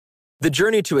The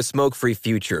journey to a smoke-free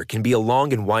future can be a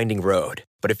long and winding road,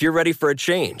 but if you're ready for a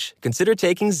change, consider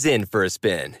taking Zyn for a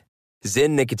spin.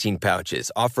 Zyn nicotine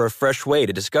pouches offer a fresh way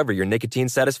to discover your nicotine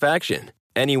satisfaction.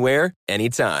 Anywhere,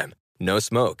 anytime. No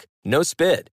smoke, no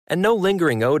spit, and no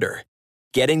lingering odor.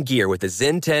 Get in gear with the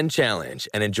Zyn 10 Challenge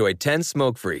and enjoy 10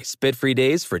 smoke-free, spit-free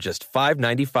days for just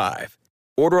 $5.95.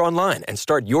 Order online and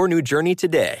start your new journey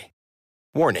today.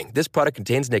 Warning, this product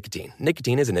contains nicotine.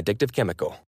 Nicotine is an addictive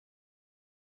chemical.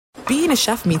 Being a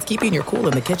chef means keeping your cool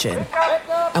in the kitchen.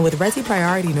 And with Resi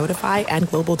Priority Notify and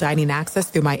Global Dining Access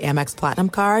through my Amex Platinum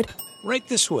card... Right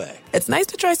this way. It's nice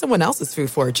to try someone else's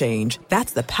food for a change.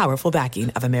 That's the powerful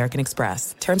backing of American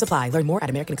Express. Terms apply. Learn more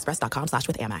at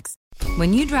americanexpress.com/withAmex.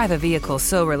 When you drive a vehicle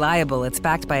so reliable it's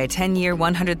backed by a 10-year,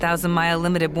 100,000-mile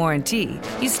limited warranty,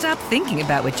 you stop thinking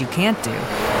about what you can't do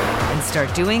and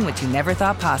start doing what you never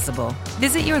thought possible.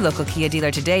 Visit your local Kia dealer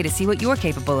today to see what you're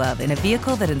capable of in a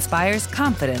vehicle that inspires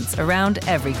confidence around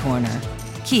every corner.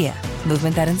 Kia,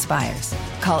 movement that inspires.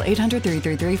 Call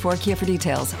 800-333-4KIA for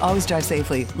details. Always drive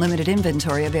safely. Limited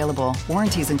inventory available.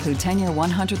 Warranties include 10-year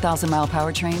 100,000-mile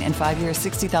powertrain and 5-year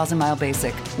 60,000-mile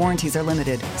basic. Warranties are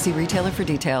limited. See retailer for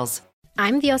details.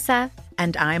 I'm Diosa.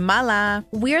 And I'm Mala.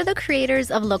 We're the creators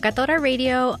of Locatora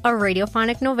Radio, a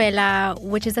radiophonic novela,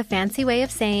 which is a fancy way of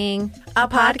saying a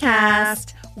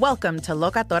podcast. Welcome to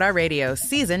Locatora Radio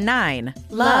Season 9.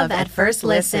 Love at First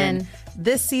Listen.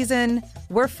 This season,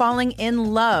 we're falling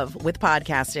in love with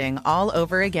podcasting all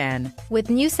over again. With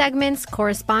new segments,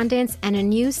 correspondence, and a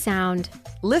new sound.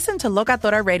 Listen to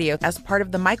Locatora Radio as part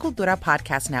of the My Cultura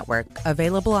Podcast Network.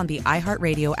 Available on the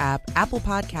iHeartRadio app, Apple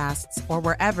Podcasts, or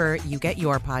wherever you get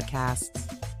your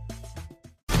podcasts.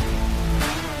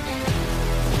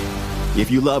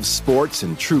 If you love sports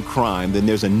and true crime, then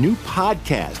there's a new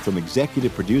podcast from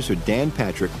executive producer Dan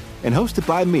Patrick and hosted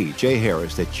by me, Jay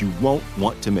Harris, that you won't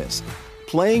want to miss.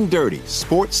 Playing Dirty: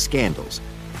 Sports Scandals.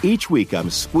 Each week, I'm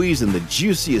squeezing the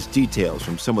juiciest details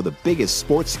from some of the biggest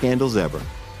sports scandals ever.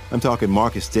 I'm talking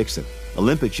Marcus Dixon,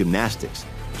 Olympic gymnastics,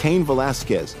 Cain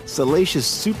Velasquez, salacious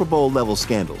Super Bowl-level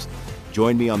scandals.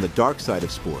 Join me on the dark side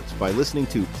of sports by listening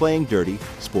to Playing Dirty: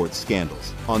 Sports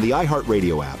Scandals on the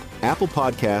iHeartRadio app, Apple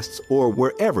Podcasts, or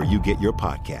wherever you get your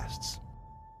podcasts.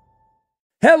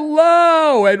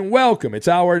 Hello and welcome. It's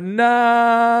hour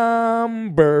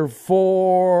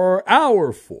 4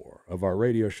 of our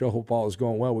radio show. Hope all is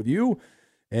going well with you.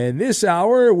 And this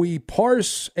hour, we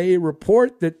parse a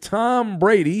report that Tom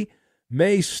Brady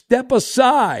may step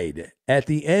aside at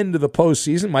the end of the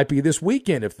postseason. Might be this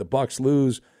weekend if the Bucs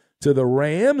lose to the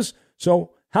Rams.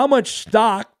 So how much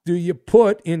stock do you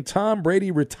put in Tom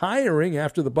Brady retiring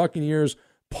after the Buccaneers'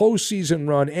 postseason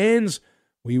run ends?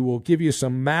 We will give you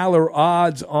some Maller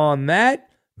odds on that,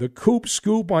 the Coop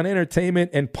Scoop on entertainment,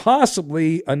 and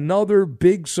possibly another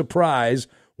big surprise.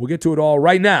 We'll get to it all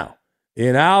right now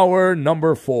in hour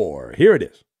number 4. Here it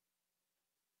is.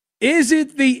 Is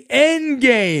it the end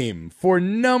game for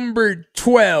number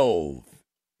 12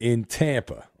 in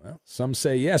Tampa? Well, some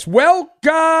say yes.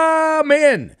 Welcome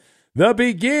in the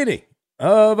beginning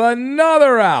of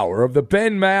another hour of the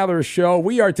Ben Maller Show.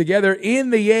 We are together in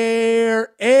the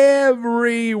air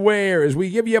everywhere as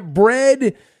we give you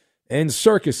bread and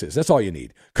circuses. That's all you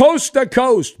need. Coast to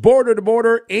coast, border to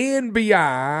border, and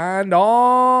beyond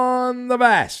on the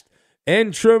vast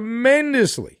and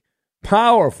tremendously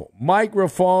powerful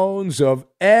microphones of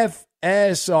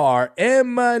FSR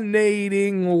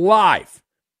emanating live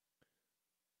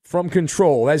from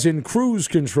control, as in cruise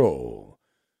control,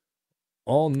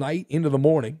 all night into the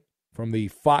morning from the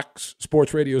Fox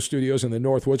Sports Radio studios in the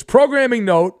Northwoods. Programming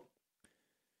note,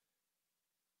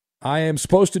 I am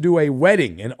supposed to do a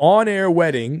wedding, an on-air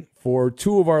wedding for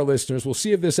 2 of our listeners. We'll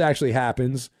see if this actually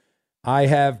happens. I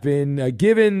have been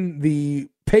given the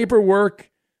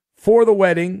paperwork for the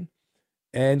wedding,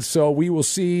 and so we will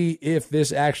see if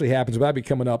this actually happens. But that'll be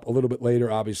coming up a little bit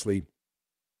later, obviously,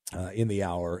 in the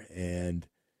hour. And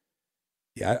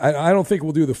yeah, I don't think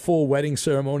we'll do the full wedding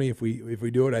ceremony. If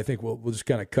we do it, I think we'll just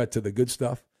kind of cut to the good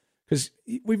stuff, because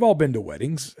we've all been to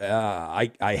weddings.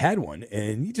 I had one,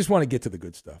 and you just want to get to the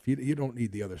good stuff. You don't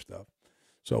need the other stuff.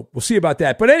 So we'll see about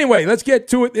that. But anyway, let's get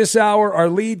to it this hour. Our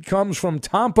lead comes from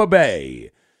Tampa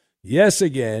Bay. Yes,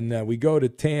 again, we go to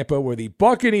Tampa, where the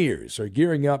Buccaneers are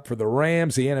gearing up for the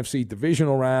Rams, the NFC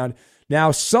divisional round.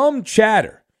 Now, some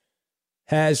chatter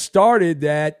has started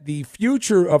that the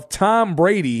future of Tom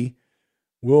Brady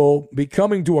will be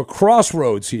coming to a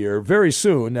crossroads here very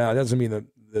soon. Now, it doesn't mean that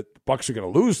the Bucs are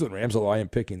going to lose to the Rams, although I am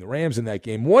picking the Rams in that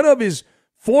game. One of his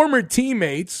former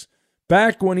teammates,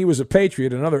 back when he was a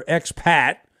Patriot, another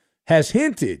ex-Pat, has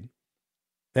hinted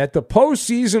that the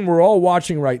postseason we're all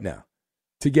watching right now,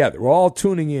 together. We're all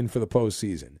tuning in for the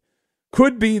postseason.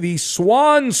 Could be the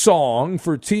Swan song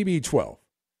for TB12.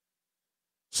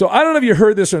 So I don't know if you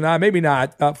heard this or not, maybe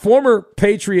not. Former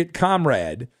Patriot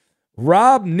comrade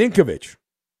Rob Ninkovich,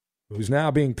 who's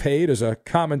now being paid as a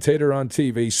commentator on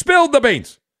TV, spilled the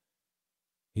beans.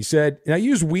 He said, and I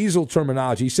use weasel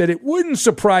terminology, he said, it wouldn't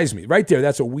surprise me. Right there,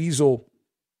 that's a weasel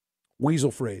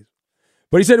phrase.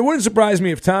 But he said, it wouldn't surprise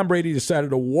me if Tom Brady decided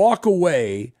to walk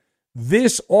away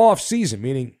this offseason,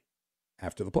 meaning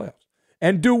after the playoffs,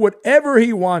 and do whatever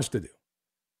he wants to do.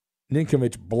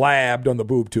 Ninkovich blabbed on the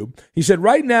boob tube. He said,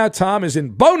 right now, Tom is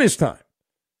in bonus time.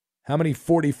 How many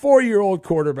 44-year-old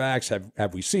quarterbacks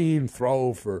have we seen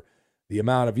throw for the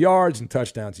amount of yards and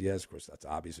touchdowns? Yes, of course, that's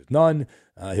obvious. It's none.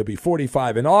 He'll be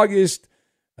 45 in August.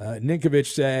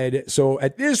 Ninkovich said, so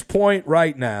at this point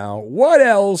right now, what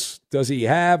else does he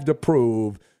have to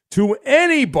prove to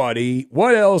anybody?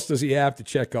 What else does he have to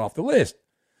check off the list?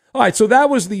 All right, so that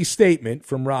was the statement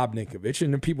from Rob Ninkovich,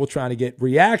 and then people trying to get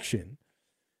reaction.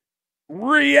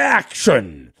 We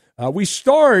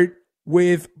start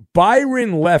with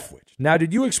Byron Leftwich. Now,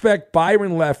 did you expect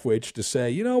Byron Leftwich to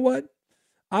say, you know what?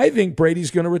 I think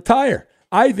Brady's going to retire.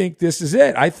 I think this is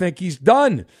it. I think he's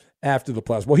done after the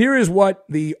playoffs. Well, here is what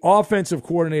the offensive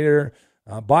coordinator,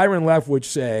 Byron Leftwich,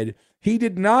 said. He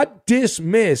did not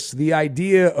dismiss the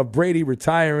idea of Brady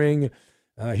retiring.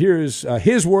 Here's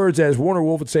his words, as Warner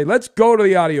Wolf would say. Let's go to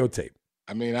the audio tape.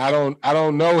 I mean, I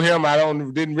don't know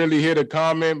him. Didn't really hear the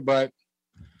comment, but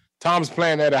Tom's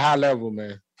playing at a high level,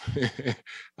 man.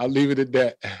 I'll leave it at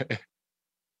that.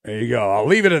 There you go. I'll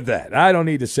leave it at that. I don't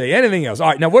need to say anything else. All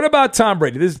right, now what about Tom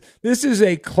Brady? This is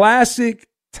a classic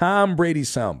Tom Brady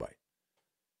soundbite.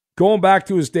 Going back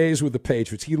to his days with the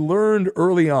Patriots, he learned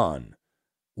early on,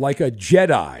 like a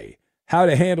Jedi, how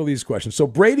to handle these questions. So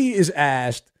Brady is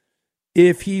asked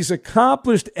if he's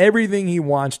accomplished everything he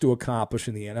wants to accomplish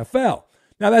in the NFL.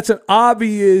 Now, that's an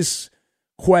obvious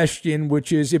question,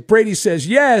 which is if Brady says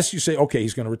yes, you say, okay,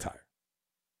 he's going to retire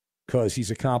because he's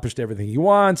accomplished everything he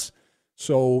wants.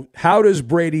 So how does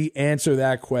Brady answer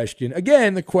that question?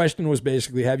 Again, the question was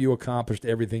basically, have you accomplished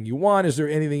everything you want? Is there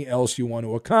anything else you want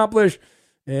to accomplish?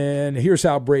 And here's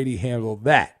how Brady handled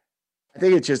that. I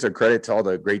think it's just a credit to all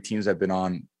the great teams I've been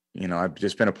on. You know, I've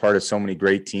just been a part of so many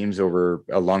great teams over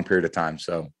a long period of time.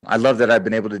 So I love that I've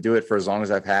been able to do it for as long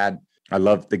as I've had. I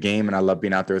love the game and I love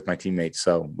being out there with my teammates.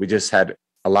 So we just had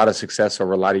a lot of success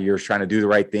over a lot of years trying to do the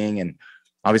right thing. And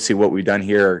obviously what we've done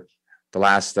here the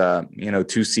last,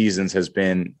 2 seasons has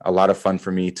been a lot of fun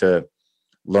for me to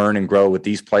learn and grow with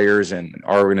these players and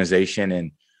our organization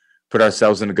and put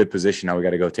ourselves in a good position. Now we got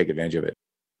to go take advantage of it.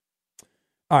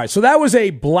 All right. So that was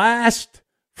a blast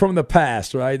from the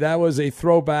past, right? That was a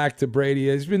throwback to Brady.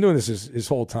 He's been doing this his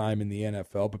whole time in the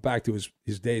NFL, but back to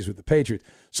his days with the Patriots.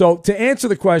 So to answer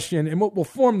the question, and we'll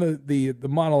form the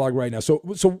monologue right now.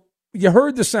 So you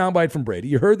heard the soundbite from Brady.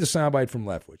 You heard the soundbite from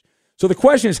Leftwich. So the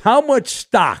question is, how much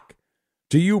stock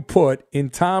do you put in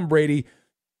Tom Brady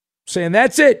saying,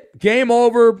 that's it, game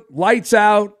over, lights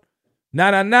out,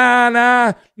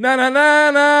 na-na-na-na,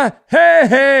 na-na-na-na,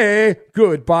 hey,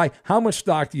 goodbye. How much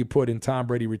stock do you put in Tom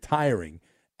Brady retiring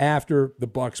after the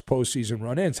Bucs postseason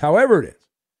run ends, however it is?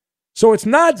 So it's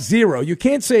not zero. You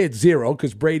can't say it's zero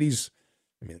because Brady's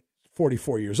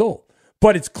 44 years old,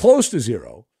 but it's close to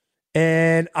zero.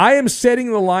 And I am setting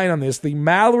the line on this, the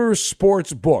Maller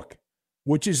Sports Book,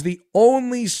 which is the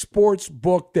only sports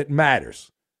book that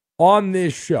matters on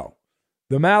this show.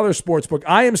 The Maller Sports Book.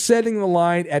 I am setting the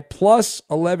line at plus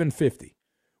 1150,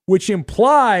 which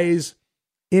implies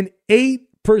an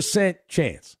 8%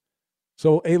 chance.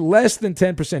 So a less than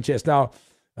 10% chance. Now,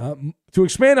 to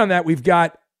expand on that, we've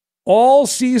got all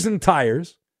season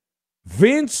tires,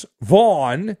 Vince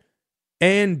Vaughn,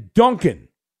 and Duncan.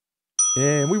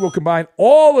 And we will combine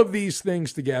all of these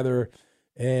things together,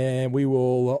 and we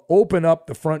will open up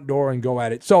the front door and go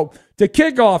at it. So to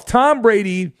kick off, Tom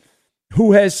Brady,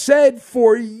 who has said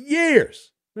for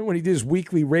years, remember when he did his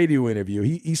weekly radio interview,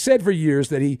 he said for years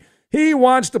that he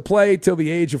wants to play till the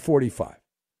age of 45.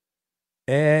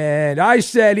 And I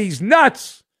said he's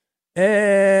nuts.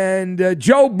 And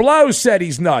Joe Blow said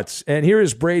he's nuts. And here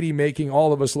is Brady making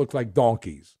all of us look like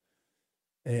donkeys.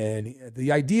 And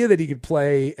the idea that he could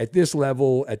play at this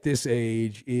level, at this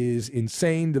age, is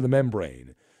insane to the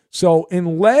membrane. So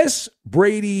unless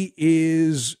Brady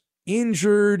is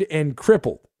injured and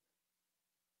crippled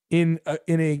in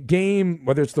a game,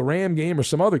 whether it's the Ram game or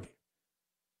some other game,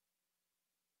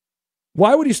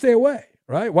 why would he stay away,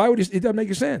 right? Why would he? It doesn't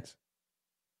make sense.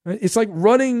 It's like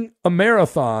running a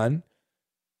marathon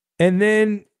and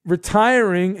then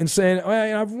retiring and saying,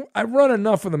 I've run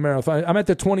enough of the marathon. I'm at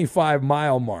the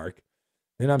 25-mile mark.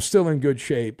 and I'm still in good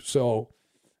shape. So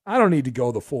I don't need to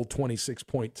go the full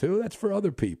 26.2. That's for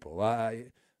other people.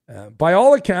 By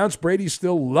all accounts, Brady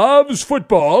still loves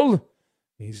football.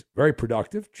 He's very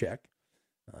productive. Check.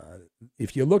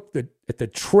 If you look at the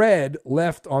tread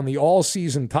left on the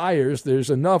all-season tires, there's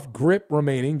enough grip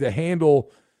remaining to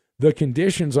handle the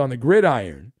conditions on the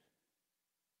gridiron.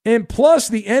 And plus,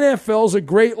 the NFL's a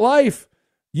great life.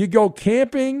 You go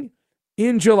camping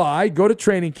in July, go to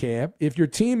training camp. If your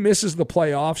team misses the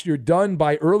playoffs, you're done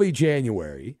by early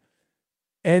January.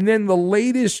 And then the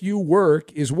latest you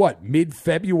work is what?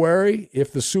 Mid-February,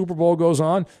 if the Super Bowl goes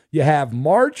on. You have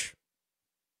March,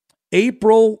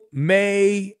 April,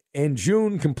 May, and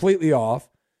June completely off,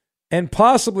 and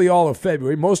possibly all of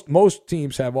February. Most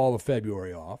teams have all of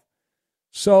February off.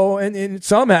 So, and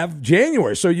some have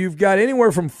January. So you've got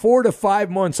anywhere from 4 to 5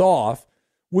 months off,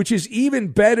 which is even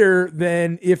better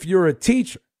than if you're a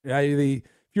teacher. If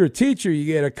you're a teacher, you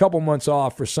get a couple months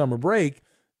off for summer break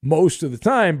most of the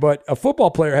time, but a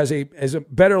football player has a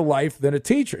better life than a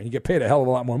teacher, and you get paid a hell of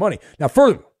a lot more money. Now,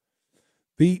 furthermore,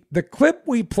 the clip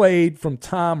we played from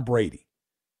Tom Brady,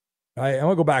 I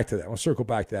want to go back to that. I want to circle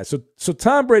back to that. So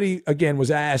Tom Brady, again,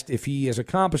 was asked if he has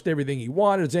accomplished everything he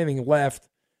wanted, is anything left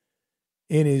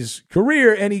in his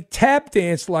career, and he tap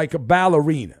danced like a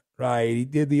ballerina, right? He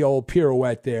did the old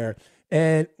pirouette there.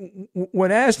 And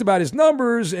when asked about his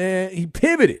numbers, he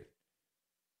pivoted.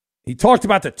 He talked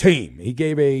about the team. He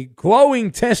gave a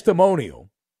glowing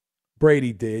testimonial,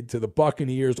 Brady did, to the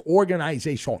Buccaneers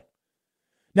organization.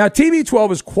 Now,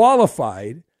 TB12 is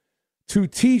qualified to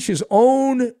teach his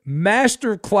own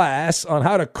master class on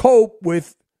how to cope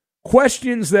with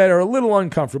questions that are a little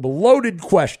uncomfortable, loaded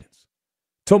questions,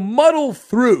 to muddle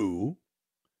through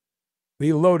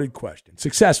the loaded question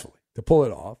successfully, to pull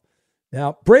it off.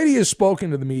 Now, Brady has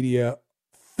spoken to the media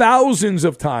thousands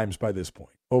of times by this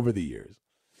point over the years,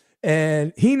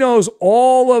 and he knows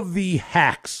all of the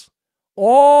hacks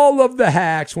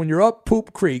when you're up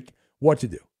Poop Creek, what to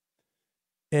do.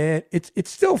 And it's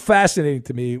still fascinating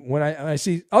to me when I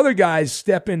see other guys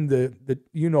step in the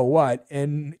you-know-what,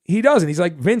 and he doesn't. He's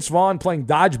like Vince Vaughn playing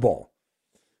dodgeball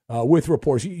with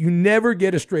reporters. You never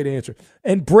get a straight answer.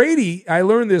 And Brady, I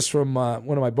learned this from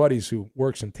one of my buddies who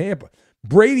works in Tampa.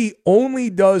 Brady only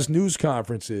does news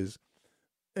conferences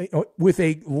with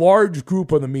a large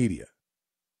group of the media.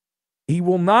 He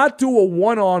will not do a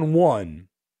one-on-one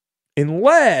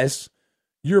unless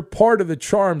you're part of the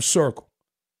charm circle.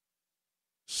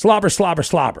 Slobber, slobber,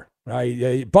 slobber,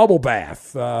 right? Bubble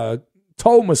bath,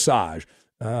 toe massage.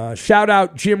 Shout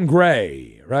out Jim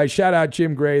Gray, right? Shout out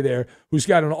Jim Gray there, who's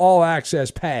got an all-access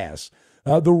pass.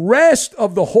 The rest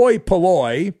of the hoi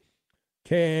polloi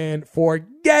can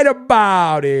forget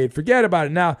about it. Forget about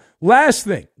it. Now, last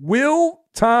thing. Will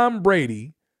Tom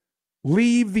Brady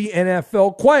leave the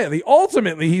NFL quietly?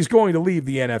 Ultimately, he's going to leave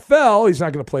the NFL. He's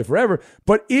not going to play forever.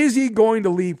 But is he going to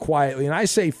leave quietly? And I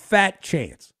say fat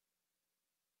chance.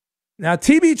 Now,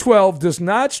 TB12 does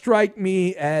not strike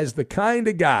me as the kind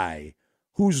of guy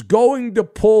who's going to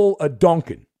pull a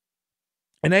Duncan.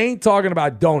 And I ain't talking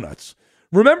about donuts.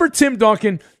 Remember Tim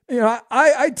Duncan? You know,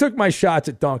 I took my shots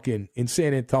at Duncan in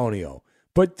San Antonio,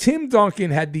 but Tim Duncan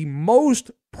had the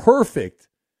most perfect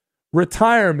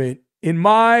retirement in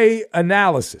my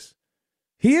analysis.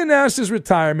 He announced his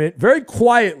retirement very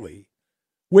quietly,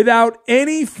 without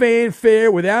any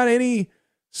fanfare, without any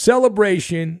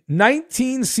celebration.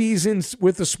 19 seasons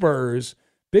with the Spurs,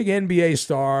 big NBA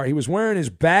star. He was wearing his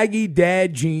baggy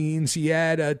dad jeans. He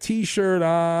had a T-shirt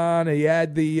on. He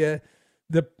had the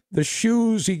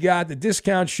shoes he got, the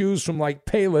discount shoes from like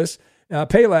Payless,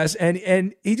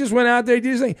 and he just went out there, did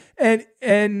his thing,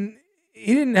 and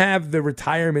he didn't have the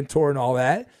retirement tour and all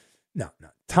that. No.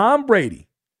 Tom Brady,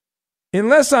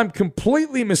 unless I'm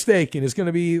completely mistaken, is going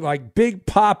to be like Big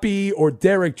Papi or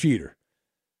Derek Jeter,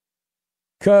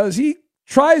 because he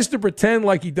tries to pretend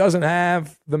like he doesn't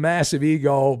have the massive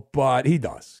ego, but he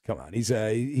does. Come on, he's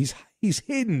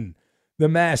hidden the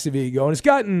massive ego, and it's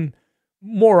gotten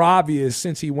more obvious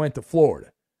since he went to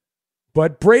Florida.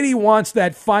 But Brady wants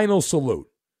that final salute.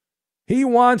 He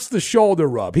wants the shoulder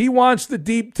rub. He wants the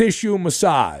deep tissue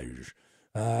massage.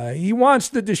 He wants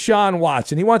the Deshaun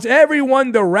Watson. He wants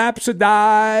everyone to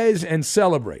rhapsodize and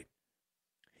celebrate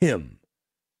him.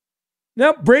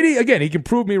 Now, Brady, again, he can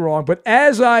prove me wrong, but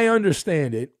as I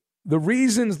understand it, the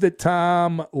reasons that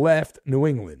Tom left New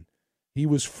England, he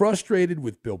was frustrated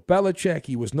with Bill Belichick.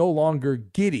 He was no longer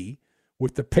giddy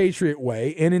with the Patriot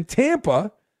way. And in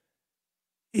Tampa,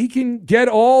 he can get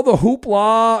all the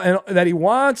hoopla that he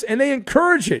wants, and they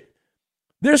encourage it.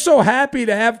 They're so happy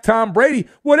to have Tom Brady.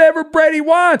 Whatever Brady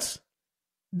wants,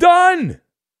 done.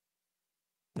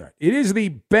 All right. It is the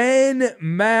Ben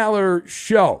Maller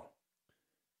Show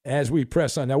as we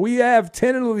press on. Now, we have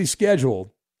tentatively scheduled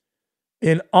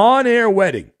an on-air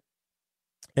wedding,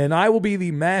 and I will be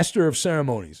the master of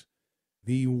ceremonies.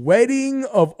 The wedding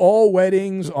of all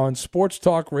weddings on Sports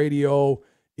Talk Radio.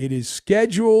 It is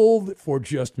scheduled for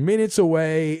just minutes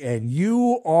away, and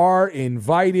you are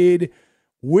invited.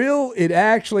 Will it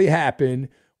actually happen?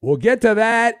 We'll get to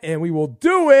that, and we will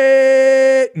do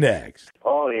it next.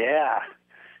 Oh, yeah.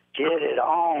 Get it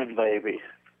on, baby.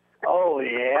 Oh,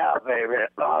 yeah, baby.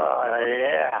 Oh,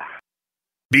 yeah.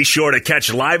 Be sure to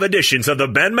catch live editions of The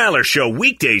Ben Maller Show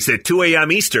weekdays at 2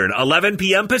 a.m. Eastern, 11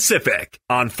 p.m. Pacific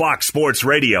on Fox Sports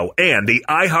Radio and the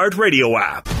iHeartRadio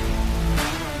app.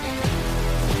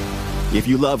 If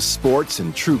you love sports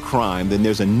and true crime, then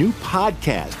there's a new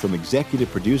podcast from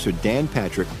executive producer Dan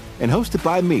Patrick and hosted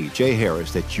by me, Jay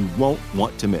Harris, that you won't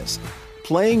want to miss.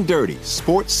 Playing Dirty: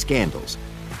 Sports Scandals.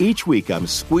 Each week, I'm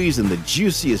squeezing the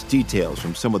juiciest details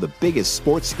from some of the biggest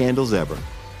sports scandals ever.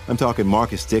 I'm talking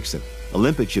Marcus Dixon,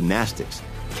 Olympic gymnastics,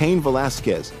 Cain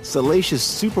Velasquez, salacious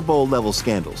Super Bowl-level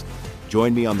scandals.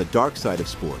 Join me on the dark side of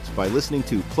sports by listening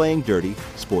to Playing Dirty: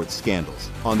 Sports Scandals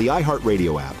on the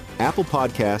iHeartRadio app, Apple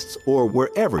Podcasts, or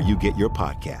wherever you get your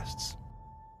podcasts.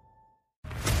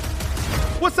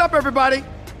 What's up, everybody?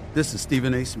 This is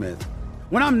Stephen A. Smith.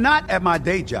 When I'm not at my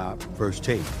day job, First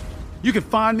Take, you can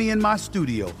find me in my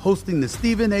studio hosting the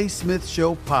Stephen A. Smith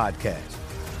Show podcast.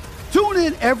 Tune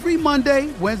in every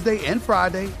Monday, Wednesday, and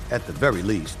Friday, at the very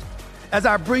least, as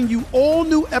I bring you all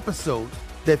new episodes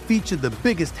that feature the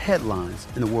biggest headlines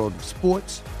in the world of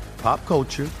sports, pop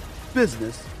culture,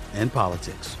 business, and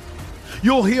politics.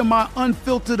 You'll hear my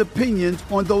unfiltered opinions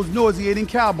on those nauseating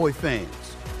Cowboy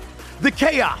fans, the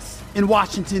chaos in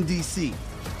Washington, D.C.,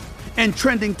 and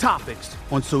trending topics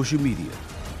on social media,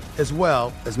 as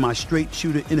well as my straight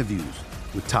shooter interviews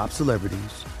with top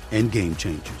celebrities and game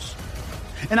changers.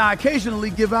 And I occasionally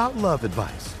give out love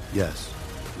advice. Yes,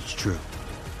 it's true.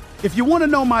 If you want to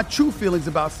know my true feelings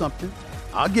about something,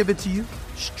 I'll give it to you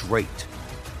straight.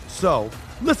 So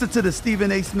listen to the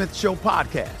Stephen A. Smith Show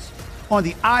podcast on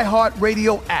the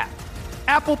iHeartRadio app,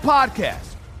 Apple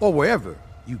Podcasts, or wherever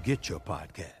you get your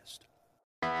podcast.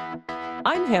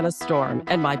 I'm Hannah Storm,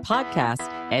 and my podcast,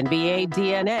 NBA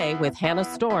DNA with Hannah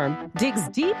Storm, digs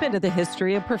deep into the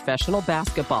history of professional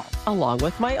basketball, along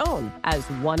with my own, as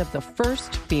one of the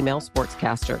first female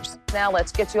sportscasters. Now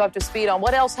let's get you up to speed on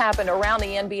what else happened around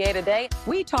the NBA today.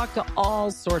 We talk to all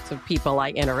sorts of people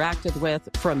I interacted with,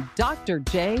 from Dr.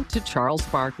 J to Charles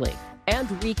Barkley, and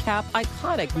recap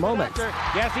iconic moments.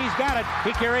 Yes, he's got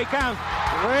it. Here he comes.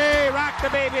 Way rock the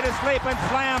baby to sleep and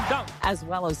slam dunk. As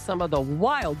well as some of the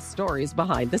wild stories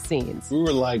behind the scenes. We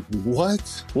were like,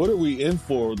 what? What are we in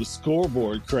for? The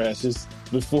scoreboard crashes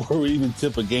before we even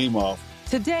tip a game off.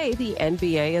 Today, the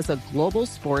NBA is a global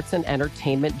sports and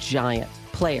entertainment giant.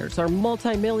 Players are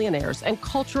multimillionaires and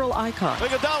cultural icons.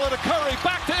 Iguodala to Curry,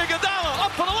 back to Iguodala,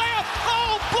 up for the layup.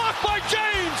 Oh, blocked by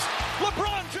James.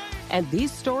 LeBron James. And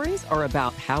these stories are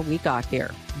about how we got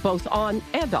here, both on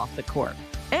and off the court.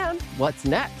 And what's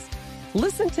next?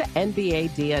 Listen to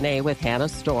NBA DNA with Hannah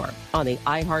Storm on the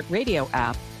iHeartRadio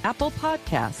app, Apple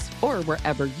Podcasts, or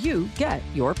wherever you get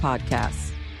your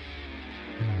podcasts.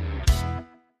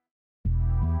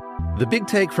 The Big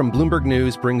Take from Bloomberg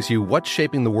News brings you what's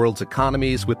shaping the world's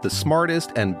economies with the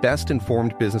smartest and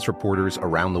best-informed business reporters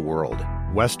around the world.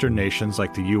 Western nations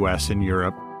like the U.S. and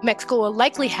Europe. Mexico will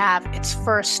likely have its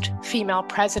first female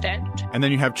president. And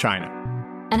then you have China.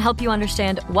 And help you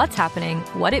understand what's happening,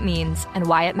 what it means, and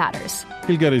why it matters.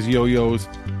 He'll get his yo-yos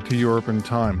to Europe in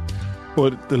time.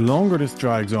 But the longer this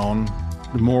drags on,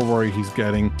 the more worry he's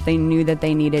getting. They knew that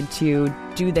they needed to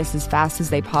do this as fast as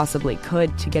they possibly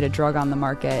could to get a drug on the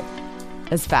market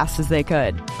as fast as they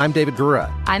could. I'm David Gura.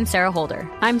 I'm Sarah Holder.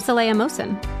 I'm Saleha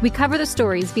Mohsen. We cover the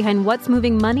stories behind what's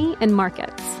moving money and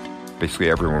markets.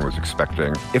 Basically, everyone was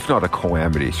expecting, if not a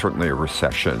calamity, certainly a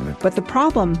recession. But the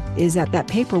problem is that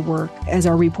paperwork, as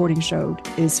our reporting showed,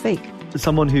 is fake. As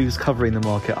someone who's covering the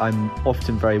market, I'm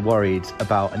often very worried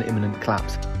about an imminent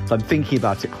collapse. So I'm thinking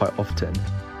about it quite often.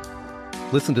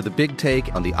 Listen to The Big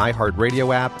Take on the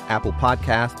iHeartRadio app, Apple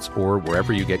Podcasts, or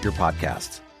wherever you get your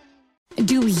podcasts.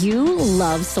 Do you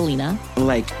love Selena?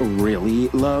 Like, really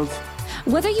love?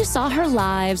 Whether you saw her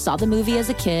live, saw the movie as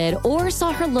a kid, or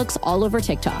saw her looks all over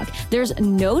TikTok, there's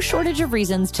no shortage of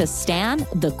reasons to stan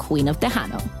the Queen of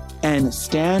Tejano. And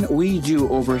Stan, we do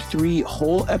over 3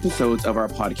 whole episodes of our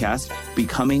podcast,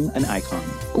 Becoming an Icon.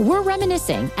 We're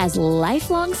reminiscing as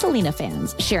lifelong Selena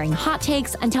fans, sharing hot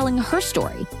takes and telling her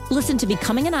story. Listen to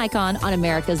Becoming an Icon on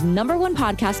America's #1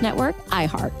 podcast network,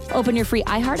 iHeart. Open your free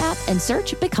iHeart app and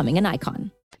search Becoming an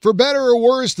Icon. For better or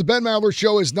worse, the Ben Maller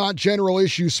Show is not general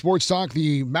issue sports talk.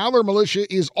 The Maller Militia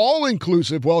is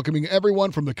all-inclusive, welcoming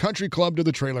everyone from the country club to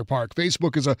the trailer park.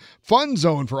 Facebook is a fun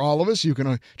zone for all of us. You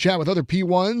can chat with other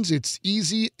P1s. It's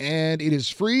easy and it is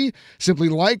free. Simply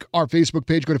like our Facebook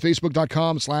page. Go to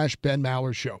facebook.com/Ben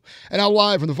Maller Show. And now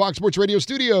live from the Fox Sports Radio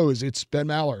studios, it's Ben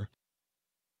Maller.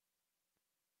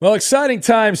 Well, exciting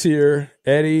times here,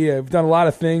 Eddie. I've done a lot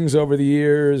of things over the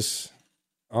years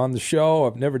on the show.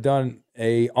 I've never done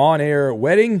a on-air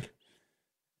wedding,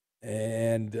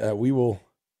 and we'll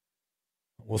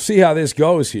see how this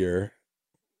goes here.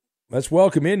 Let's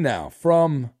welcome in now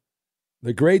from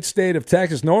the great state of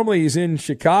Texas. Normally he's in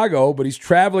Chicago, but he's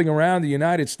traveling around the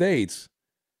United States.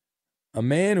 A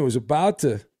man who is about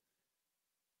to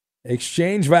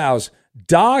exchange vows.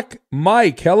 Doc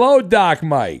Mike. Hello, Doc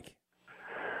Mike.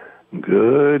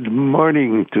 Good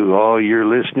morning to all your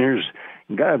listeners.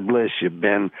 God bless you,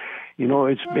 Ben. You know,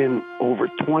 it's been over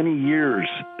 20 years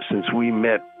since we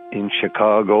met in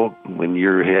Chicago when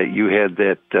you had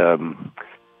that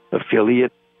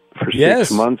affiliate for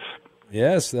 6 months.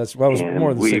 Yes, that was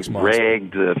more than 6 months. We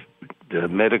bragged the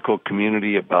medical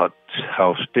community about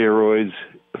how steroids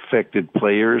affected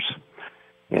players,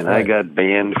 and right. I got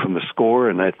banned from the score,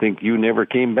 and I think you never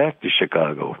came back to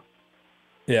Chicago.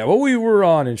 Yeah, well, we were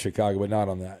on in Chicago, but not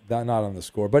on the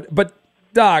score. But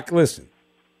Doc, listen.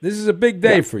 This is a big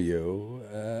day for you.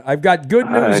 I've got good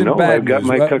news and bad news. I've got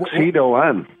my tuxedo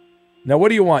on. Now, what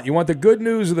do you want? You want the good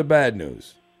news or the bad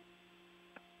news?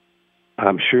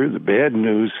 I'm sure the bad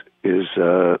news is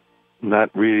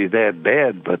not really that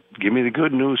bad, but give me the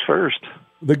good news first.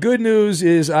 The good news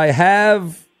is I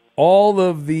have all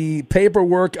of the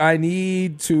paperwork I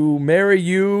need to marry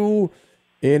you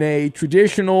in a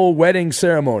traditional wedding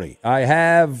ceremony. I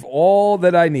have all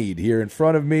that I need here in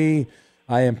front of me.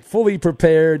 I am fully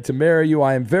prepared to marry you.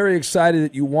 I am very excited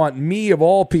that you want me, of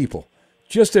all people,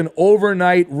 just an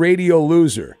overnight radio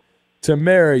loser, to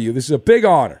marry you. This is a big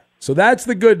honor. So that's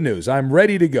the good news. I'm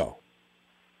ready to go.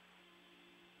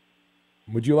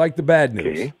 Would you like the bad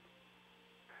news? Okay.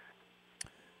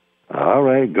 All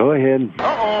right, go ahead.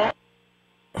 Uh-oh.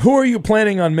 Who are you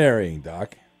planning on marrying,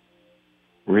 Doc?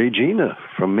 Regina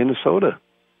from Minnesota.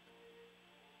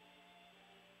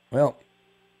 Well,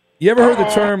 you ever heard the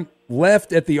term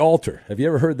left at the altar? Have you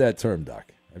ever heard that term,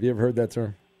 Doc? Have you ever heard that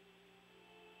term?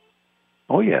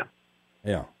 Oh, yeah.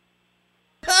 Yeah.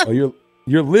 Oh,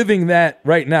 you're living that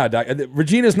right now, Doc.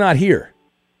 Regina's not here.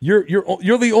 You're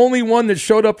the only one that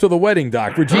showed up to the wedding,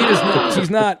 Doc. She's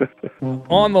not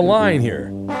on the line here.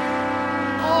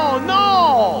 Oh,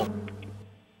 no!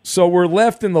 So we're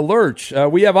left in the lurch.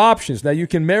 We have options. Now, you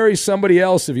can marry somebody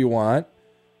else if you want,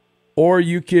 or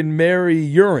you can marry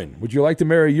Urine. Would you like to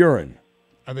marry Urine?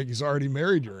 I think he's already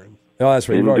married Urine. Oh, that's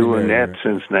right. Been doing that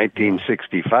since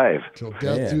 1965. Till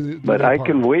death but I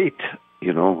can wait.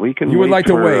 You know, we can. You would like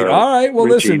to wait. All right. Well,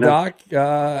 Regina. listen,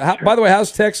 Doc. By the way,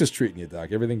 how's Texas treating you,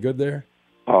 Doc? Everything good there?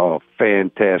 Oh,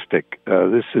 fantastic.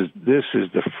 This is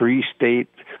the free state.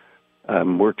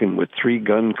 I'm working with 3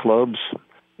 gun clubs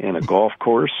and a golf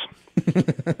course,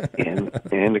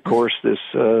 and of course this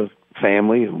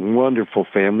family, wonderful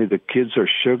family. The kids are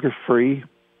sugar free.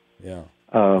 Yeah.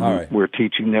 All right. We're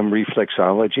teaching them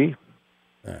reflexology.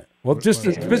 All right. Well, just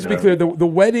to be clear, the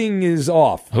wedding is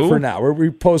off for now. We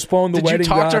postponed the wedding. Did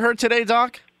you talk Doc. to her today,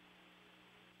 Doc?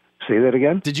 Say that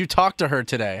again? Did you talk to her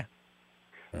today?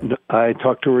 I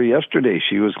talked to her yesterday.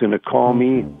 She was going to call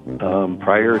me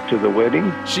prior to the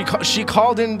wedding. She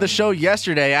called in the show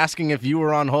yesterday asking if you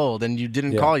were on hold, and you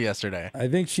didn't call yesterday. I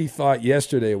think she thought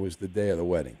yesterday was the day of the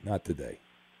wedding, not today.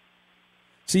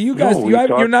 See, you guys,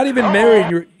 you're not even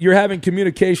married. You're having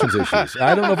communications issues.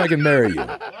 I don't know if I can marry you.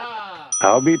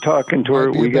 I'll be talking to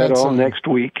her. We got all next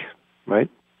week, right?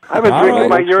 I've been drinking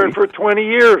my urine for 20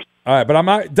 years. All right, but I'm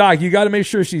not, Doc, you got to make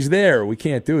sure she's there. We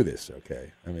can't do this,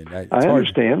 okay? I mean, it's I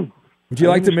understand. Hard. Would you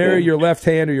like to marry your left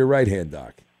hand or your right hand,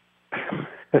 Doc?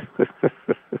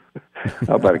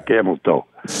 How about a camel toe?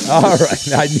 All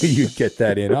right. I knew you'd get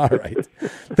that in. All right.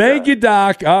 Thank you,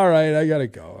 Doc. All right. I got to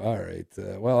go. All right.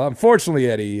 Well, unfortunately,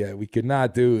 Eddie, we could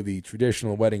not do the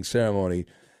traditional wedding ceremony.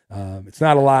 It's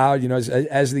not allowed. You know,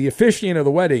 as the officiant of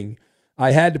the wedding,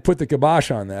 I had to put the kibosh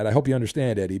on that. I hope you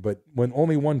understand, Eddie. But when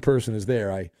only one person is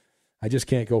there, I just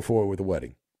can't go forward with the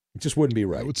wedding. It just wouldn't be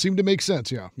right. That would seem to make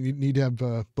sense, yeah. You need to have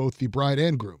both the bride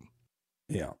and groom.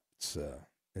 Yeah. It's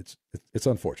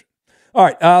unfortunate. All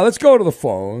right, let's go to the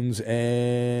phones,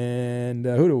 and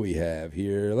who do we have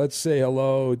here? Let's say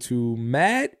hello to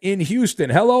Matt in Houston.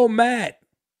 Hello, Matt.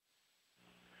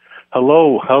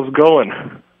 Hello, how's it going?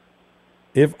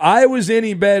 If I was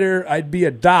any better, I'd be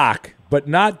a doc, but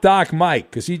not Doc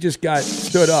Mike, because he just got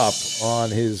stood up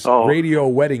on his radio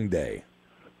wedding day.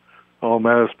 Oh,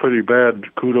 man, it's pretty bad.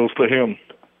 Kudos to him.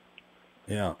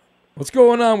 Yeah. What's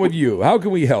going on with you? How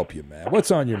can we help you, man? What's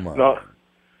on your mind?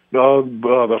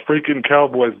 The freaking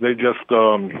Cowboys, they just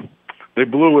they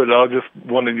blew it. I just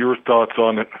wanted your thoughts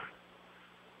on it.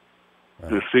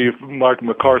 To see if Mike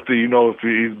McCarthy, if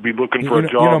he'd be looking for a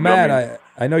job. Matt,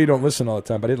 I know you don't listen all the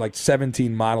time, but I did like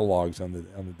 17 monologues on the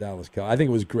Dallas Cowboys. I think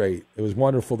it was great. It was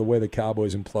wonderful the way the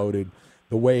Cowboys imploded.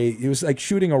 The way it was like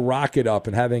shooting a rocket up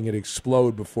and having it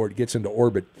explode before it gets into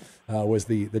orbit was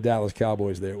the Dallas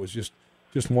Cowboys there. It was just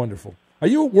wonderful. Are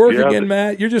you at work again,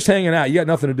 Matt? You're just hanging out. You got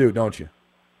nothing to do, don't you?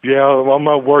 Yeah, I'm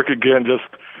at work again, just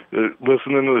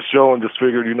listening to the show and just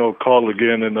figured, call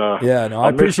again. And I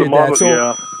appreciate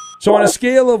that. So on a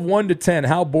scale of 1 to 10,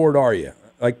 how bored are you?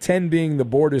 Like 10 being the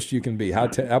boredest you can be. How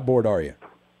bored are you?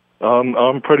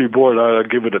 I'm pretty bored.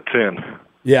 I'd give it a 10.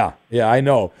 Yeah, I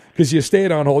know. Because you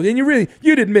stayed on hold. And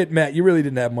you'd admit, Matt, you really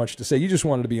didn't have much to say. You just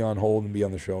wanted to be on hold and be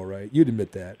on the show, right? You'd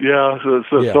admit that. Yeah, so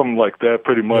something like that,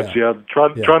 pretty much. Yeah,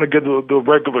 trying to get the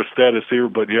regular status here,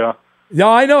 but yeah. No,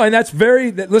 I know, and that's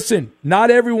listen,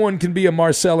 not everyone can be a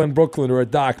Marcel in Brooklyn or a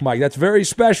Doc Mike. That's very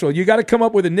special. You got to come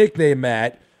up with a nickname,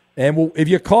 Matt. And if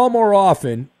you call more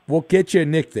often, we'll get you a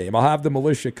nickname. I'll have the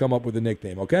militia come up with a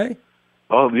nickname, okay?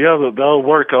 Oh, yeah, that'll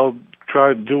work. I'll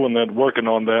try working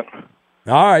on that.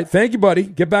 All right. Thank you, buddy.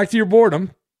 Get back to your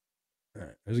boredom. All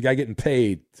right. There's a guy getting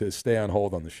paid to stay on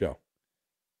hold on the show,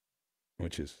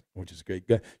 which is great.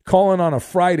 Calling on a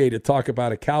Friday to talk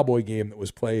about a Cowboy game that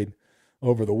was played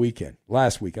over the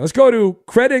last weekend. Let's go to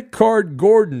Credit Card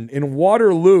Gordon in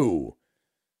Waterloo.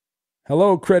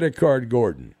 Hello, Credit Card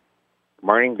Gordon.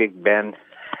 Morning, Big Ben.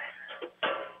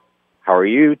 How are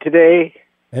you today?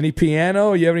 Any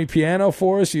piano? You have any piano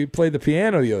for us? You played the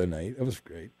piano the other night. That was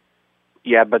great.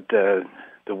 Yeah, but the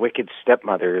wicked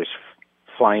stepmother is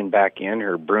flying back in.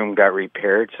 Her broom got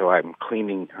repaired, so I'm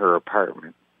cleaning her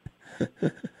apartment.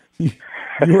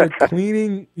 You are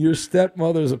cleaning your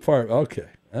stepmother's apartment. Okay,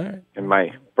 all right. And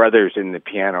my brother's in the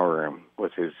piano room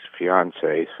with his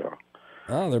fiancée, so.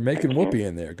 Oh, they're making whoopee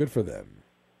in there. Good for them.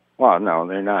 Well, no,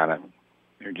 they're not.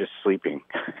 They're just sleeping.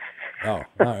 Oh, all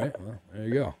right. Well, there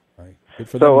you go. Good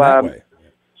for them that way.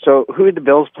 So who are the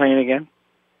Bills playing again?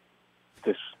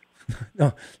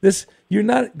 You're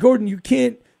not, Gordon, you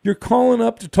can't, you're calling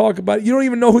up to talk about it. You don't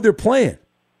even know who they're playing.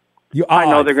 I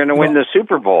know they're going to win the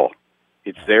Super Bowl.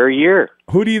 It's their year.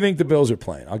 Who do you think the Bills are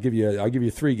playing? I'll give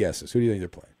you 3 guesses. Who do you think they're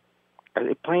playing? Are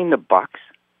they playing the Bucks?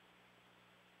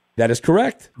 That is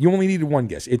correct. You only needed 1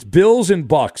 guess. It's Bills and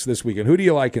Bucks this weekend. Who do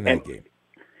you like in that game?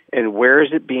 And where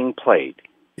is it being played?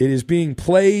 It is being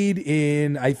played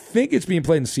I think it's being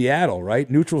played in Seattle, right?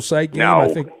 Neutral site game, no. I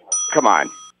think. Come on.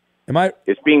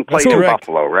 It's being played in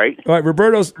Buffalo, right? All right,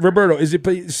 Roberto, is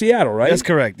it Seattle, right? That's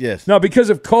correct, yes. No, because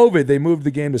of COVID, they moved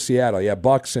the game to Seattle. Yeah,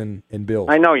 Bucks and Bills.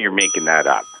 I know you're making that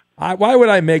up. Why would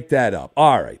I make that up?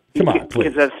 All right, come on, please.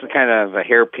 Because that's the kind of a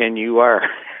hairpin you are.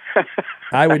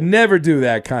 I would never do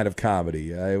that kind of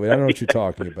comedy. I don't know what you're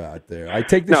talking about there. I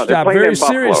take this job very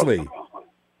seriously.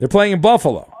 They're playing in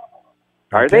Buffalo.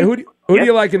 Are they? Who do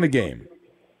you like in the game?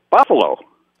 Buffalo.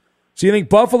 So you think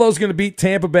Buffalo's going to beat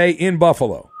Tampa Bay in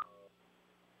Buffalo?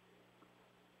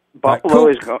 Buffalo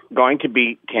is going to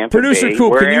beat Tampa Bay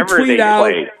Coop, wherever can you tweet they out,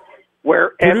 play.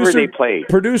 Wherever they play.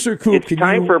 Producer Coop, it's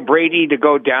time for Brady to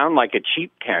go down like a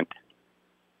cheap tent.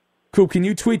 Coop, can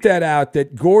you tweet that out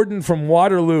that Gordon from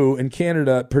Waterloo in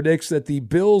Canada predicts that the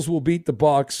Bills will beat the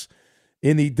Bucks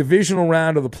in the divisional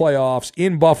round of the playoffs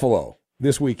in Buffalo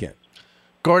this weekend?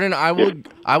 Gordon, I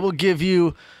will give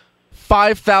you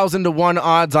 5,000 to 1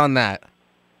 odds on that.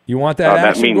 You want that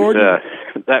action, Gordon?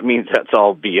 That means that's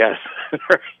all BS.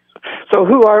 So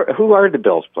who are the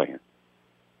Bills playing?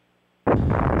 I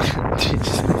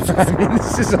mean,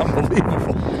 this is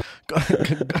unbelievable.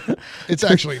 It's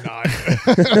actually not.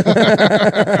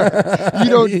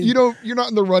 You're not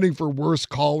in the running for worst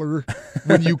caller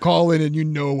when you call in and you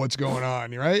know what's going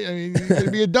on, right? I mean, you're going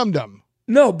to be a dum-dum.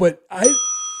 No, but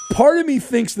part of me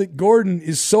thinks that Gordon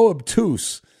is so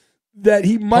obtuse that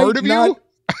he might part of not. You?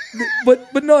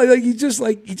 But no, he just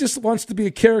wants to be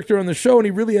a character on the show, and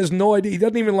he really has no idea. He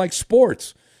doesn't even like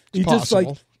sports.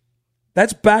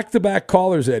 That's back-to-back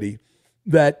callers, Eddie,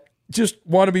 that just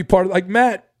want to be part of. Like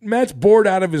Matt's bored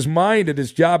out of his mind at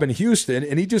his job in Houston,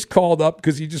 and he just called up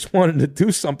because he just wanted to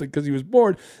do something because he was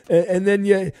bored. And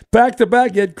then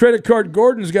back-to-back, you had Credit Card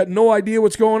Gordon's got no idea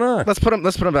what's going on. Let's put him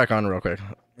back on real quick. All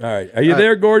right, are you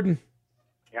there, Gordon?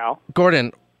 Yeah,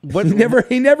 Gordon. What,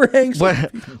 he never hangs.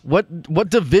 What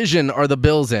division are the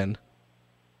Bills in?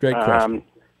 Great question.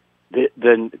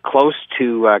 The close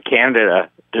to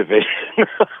Canada division.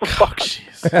 Oh,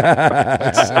 jeez.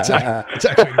 It's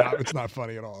actually not. It's not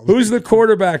funny at all. Who's the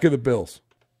quarterback of the Bills?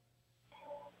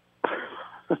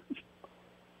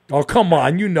 Oh, come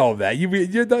on. You know that.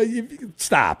 You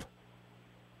stop.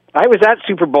 I was at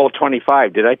Super Bowl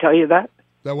 25. Did I tell you that?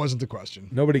 That wasn't the question.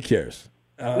 Nobody cares.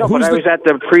 No, but I was at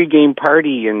the pregame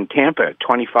party in Tampa,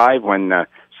 25, when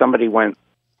somebody went.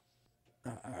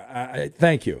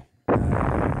 Thank you.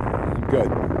 I'm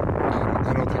good.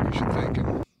 I don't think you should thank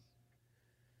him.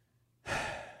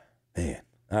 Man,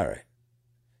 all right.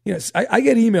 Yes, I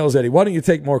get emails, Eddie. Why don't you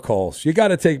take more calls? You got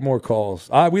to take more calls.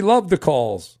 We love the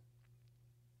calls.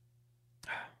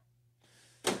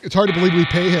 It's hard to believe we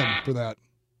pay him for that.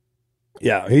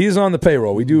 Yeah, he's on the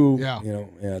payroll. We do. Yeah.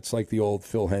 It's like the old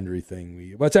Phil Hendry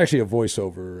thing. It's actually a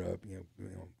voiceover,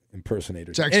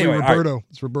 impersonator. It's actually anyway, Roberto. Right.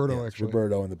 It's Roberto, yeah, actually. It's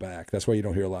Roberto in the back. That's why you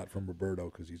don't hear a lot from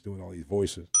Roberto, because he's doing all these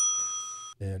voices.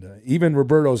 And even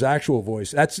Roberto's actual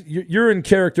voice. You're in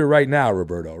character right now,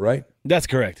 Roberto, right? That's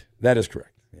correct. That is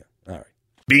correct. Yeah. All right.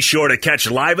 Be sure to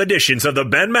catch live editions of the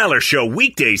Ben Maller Show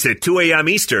weekdays at 2 a.m.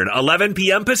 Eastern, 11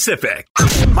 p.m. Pacific.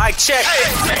 Mic check.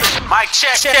 Mic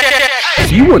check.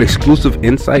 Do you want exclusive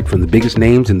insight from the biggest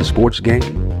names in the sports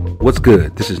game? What's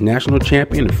good? This is national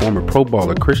champion and former pro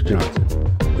baller Chris Johnson.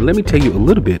 And let me tell you a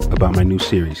little bit about my new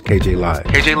series, KJ Live.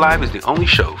 KJ Live is the only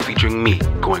show featuring me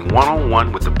going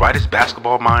one-on-one with the brightest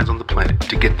basketball minds on the planet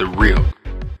to get the real.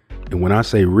 And when I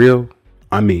say real,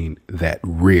 I mean that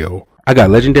real. I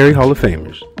got legendary Hall of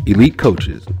Famers, elite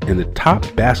coaches, and the top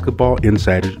basketball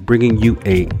insiders bringing you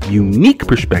a unique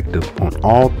perspective on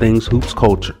all things hoops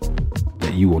culture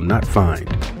that you will not find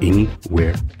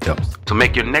anywhere else. So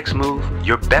make your next move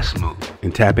your best move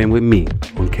and tap in with me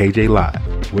on KJ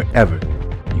Live, wherever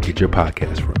you get your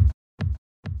podcast from.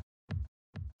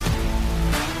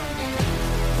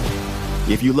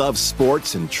 If you love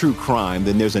sports and true crime,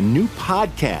 then there's a new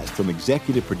podcast from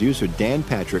executive producer Dan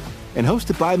Patrick and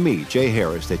hosted by me, Jay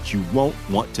Harris, that you won't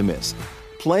want to miss.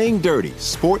 Playing Dirty: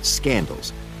 Sports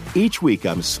Scandals. Each week,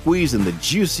 I'm squeezing the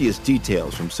juiciest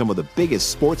details from some of the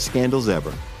biggest sports scandals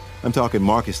ever. I'm talking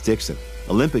Marcus Dixon,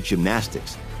 Olympic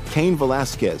gymnastics, Cain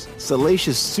Velasquez,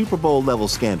 salacious Super Bowl-level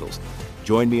scandals.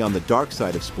 Join me on the dark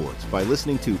side of sports by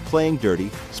listening to Playing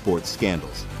Dirty: Sports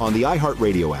Scandals on the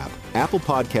iHeartRadio app, Apple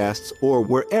Podcasts, or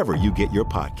wherever you get your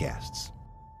podcasts.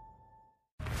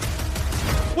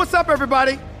 What's up,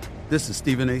 everybody? This is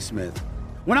Stephen A. Smith.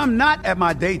 When I'm not at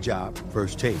my day job,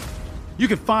 First Take, you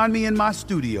can find me in my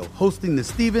studio hosting the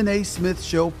Stephen A. Smith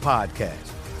Show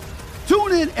podcast.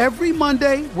 Tune in every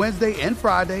Monday, Wednesday, and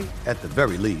Friday, at the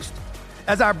very least,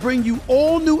 as I bring you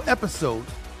all new episodes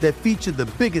that feature the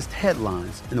biggest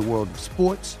headlines in the world of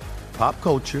sports, pop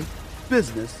culture,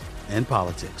 business, and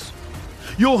politics.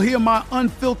 You'll hear my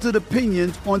unfiltered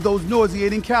opinions on those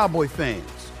nauseating Cowboy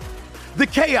fans, the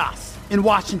chaos in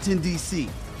Washington, D.C.,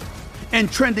 and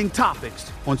trending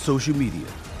topics on social media,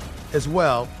 as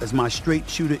well as my straight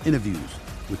shooter interviews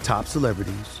with top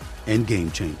celebrities and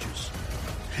game changers.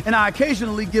 And I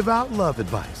occasionally give out love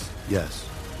advice. Yes,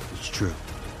 it's true.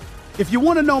 If you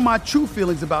want to know my true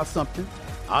feelings about something,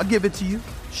 I'll give it to you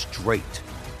straight.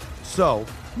 So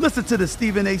listen to the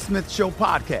Stephen A. Smith Show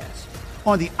podcast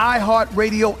on the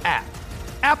iHeartRadio app,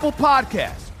 Apple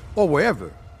Podcasts, or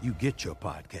wherever you get your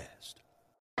podcast.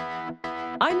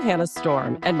 I'm Hannah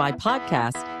Storm, and my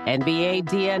podcast, NBA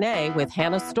DNA with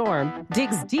Hannah Storm,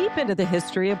 digs deep into the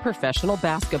history of professional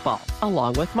basketball,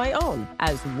 along with my own,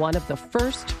 as one of the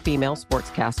first female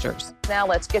sportscasters. Now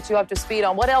let's get you up to speed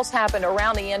on what else happened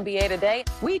around the NBA today.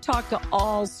 We talk to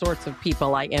all sorts of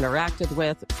people I interacted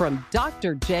with, from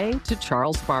Dr. J to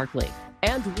Charles Barkley,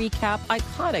 and recap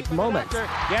iconic moments.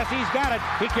 Yes, he's got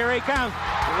it. Here he comes.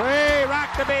 Way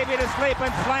rock the baby to sleep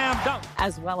and slam dunk.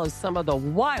 As well as some of the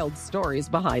wild stories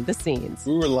behind the scenes.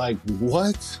 We were like,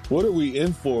 what? What are we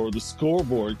in for? The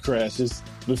scoreboard crashes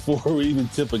before we even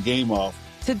tip a game off.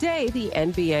 Today, the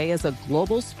NBA is a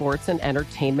global sports and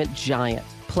entertainment giant.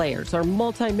 Players are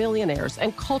multimillionaires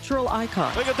and cultural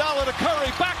icons. Iguodala to Curry,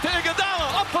 back to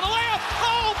Iguodala, up for the layup.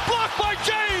 Oh, blocked by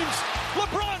James.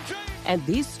 LeBron James. And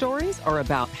these stories are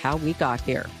about how we got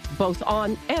here, both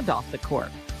on and off the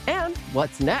court. And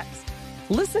what's next?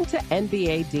 Listen to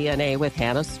NBA DNA with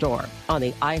Hannah Storm on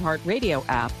the iHeartRadio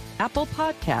app, Apple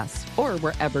Podcasts, or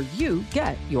wherever you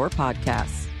get your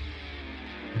podcasts.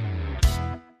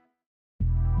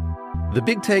 The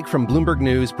Big Take from Bloomberg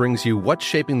News brings you what's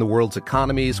shaping the world's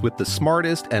economies with the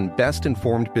smartest and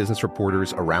best-informed business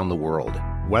reporters around the world.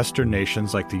 Western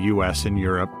nations like the U.S. and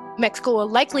Europe. Mexico will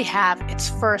likely have its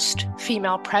first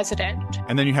female president.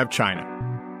 And then you have China.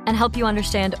 And help you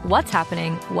understand what's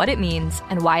happening, what it means,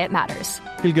 and why it matters.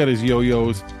 He'll get his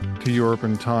yo-yos to Europe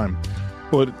in time.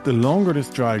 But the longer this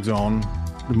drags on,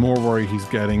 the more worry he's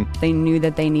getting. They knew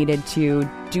that they needed to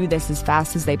do this as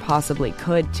fast as they possibly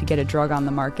could to get a drug on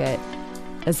the market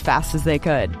as fast as they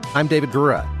could. I'm David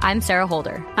Gura. I'm Sarah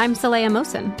Holder. I'm Saleha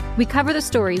Mohsen. We cover the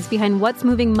stories behind what's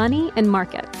moving money and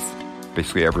markets.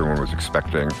 Basically, everyone was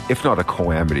expecting, if not a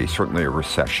calamity, certainly a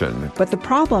recession. But the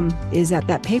problem is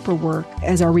that paperwork,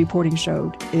 as our reporting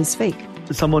showed, is fake.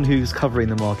 As someone who's covering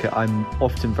the market, I'm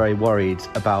often very worried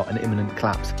about an imminent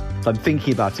collapse. So I'm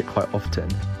thinking about it quite often.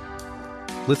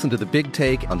 Listen to The Big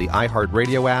Take on the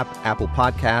iHeartRadio app, Apple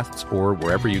Podcasts, or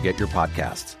wherever you get your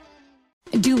podcasts.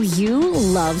 Do you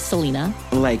love Selena?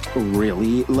 Like,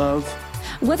 really love?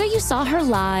 Whether you saw her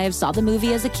live, saw the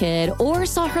movie as a kid, or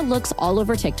saw her looks all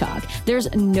over TikTok,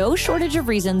 there's no shortage of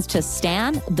reasons to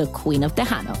stan the Queen of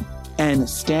Tejano. And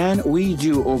Stan, we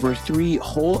do over 3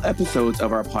 whole episodes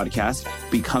of our podcast,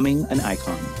 Becoming an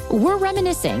Icon. We're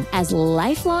reminiscing as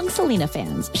lifelong Selena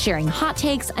fans, sharing hot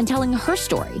takes and telling her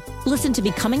story. Listen to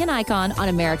Becoming an Icon on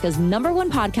America's #1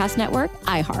 podcast network,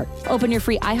 iHeart. Open your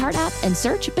free iHeart app and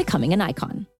search Becoming an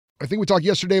Icon. I think we talked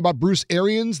yesterday about Bruce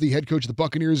Arians, the head coach of the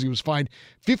Buccaneers. He was fined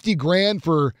 $50,000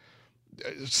 for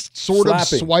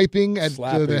swiping at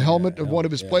the helmet of one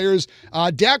of his players.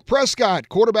 Dak Prescott,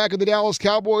 quarterback of the Dallas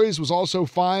Cowboys, was also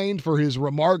fined for his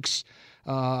remarks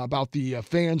about the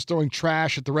fans throwing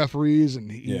trash at the referees,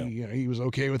 and he was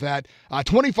okay with that.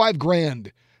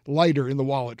 $25,000 lighter in the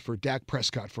wallet for Dak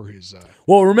Prescott for his.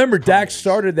 Well, remember, Dak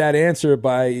started that answer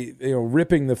by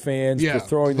ripping the fans for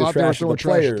throwing the trash at the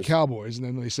players, at the Cowboys, and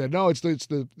then they said no, it's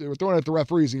they were throwing it at the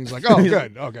referees, and he's like, oh,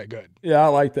 good, okay, good. Yeah, I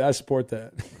like that. I support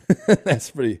that.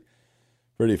 That's pretty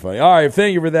funny. All right,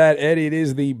 thank you for that, Eddie. It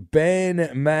is the Ben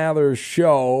Maller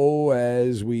Show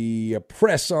as we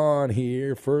press on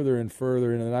here further and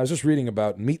further. And I was just reading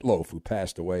about Meatloaf, who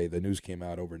passed away. The news came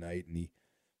out overnight, and he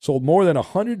sold more than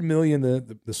 100 million.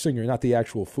 The singer, not the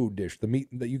actual food dish, the meat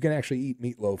that you can actually eat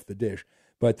meatloaf, the dish,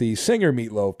 but the singer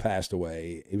Meatloaf passed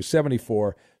away. He was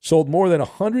 74, sold more than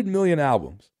 100 million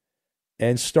albums,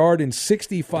 and starred in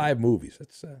 65 movies.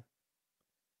 It's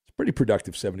pretty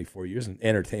productive 74 years in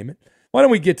entertainment. Why don't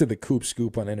we get to the Coop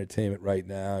Scoop on entertainment right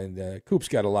now? And Coop's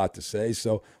got a lot to say,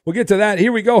 so we'll get to that.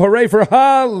 Here we go. Hooray for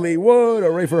Hollywood.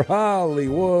 Hooray for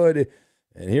Hollywood.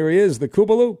 And here he is, the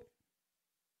Koopaloo.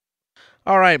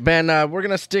 All right, Ben, we're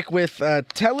going to stick with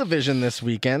television this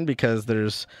weekend because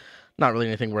there's not really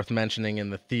anything worth mentioning in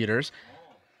the theaters.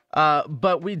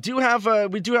 But we do have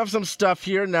some stuff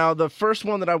here. Now, the first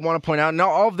one that I want to point out, now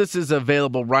all of this is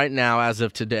available right now as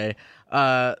of today.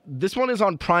 This one is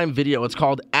on Prime Video. It's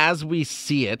called As We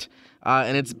See It,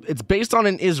 and it's based on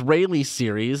an Israeli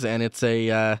series, and it's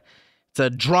a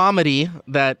dramedy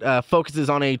that focuses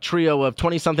on a trio of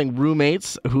 20-something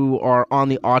roommates who are on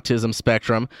the autism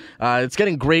spectrum. It's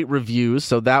getting great reviews,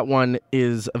 so that one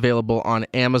is available on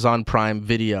Amazon Prime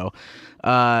Video.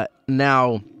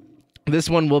 Now, this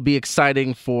one will be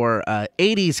exciting for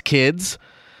 80s kids.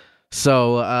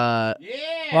 So, well,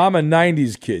 I'm a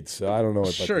 90s kid, so I don't know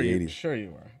about the 80s. Sure you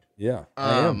are. Yeah,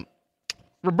 I am.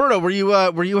 Roberto, were you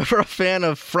ever a fan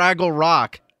of Fraggle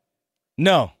Rock?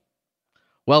 No.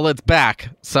 Well, it's back,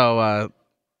 so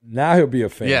now he'll be a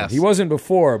fan. Yes. He wasn't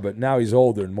before, but now he's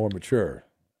older and more mature.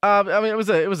 I mean,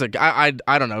 I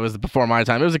don't know, it was before my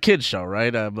time. It was a kids show,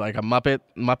 right? Like a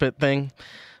Muppet thing.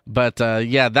 But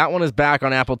yeah, that one is back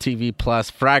on Apple TV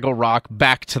Plus. Fraggle Rock,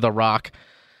 Back to the Rock.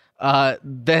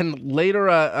 Then later,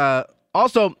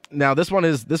 also now this one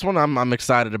I'm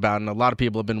excited about, and a lot of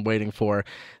people have been waiting for.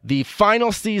 The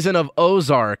final season of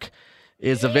Ozark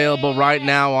is available right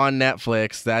now on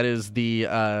Netflix. That is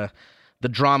the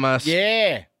drama.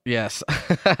 Yeah. Yes.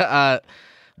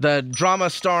 The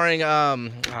drama starring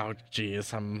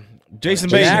Jason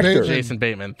Bateman. Jason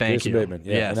Bateman. Thank you. Jason Bateman.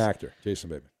 Yeah, yes. an actor. Jason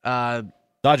Bateman.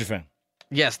 Dodger fan.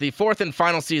 Yes, the fourth and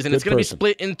final season. Good It's going to be person.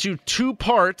 split into 2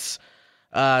 parts.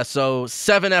 So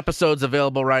 7 episodes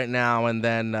available right now, and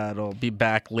then it'll be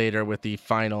back later with the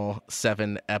final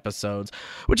 7 episodes,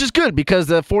 which is good because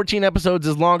the 14 episodes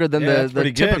is longer than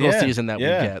the typical season that we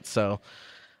get. So,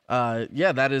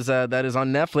 that is on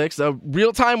Netflix.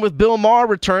 Real Time with Bill Maher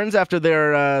returns after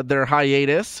their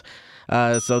hiatus.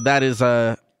 So that is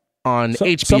on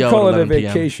HBO. Some call at it a 11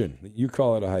 p.m. vacation. You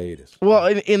call it a hiatus. Well,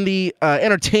 in the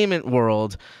entertainment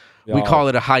world, we call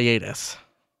it a hiatus.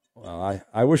 Well,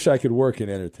 I wish I could work in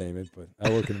entertainment, but I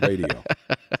work in radio.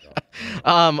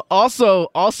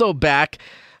 Also back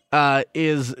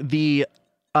is the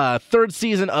 3rd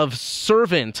season of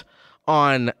Servant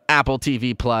on Apple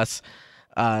TV Plus.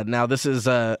 Now this is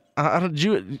Roberto,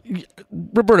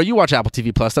 you watch Apple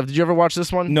TV Plus stuff. Did you ever watch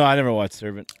this one? No, I never watched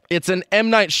Servant. It's an M.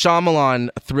 Night Shyamalan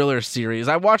thriller series.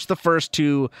 I watched the first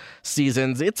 2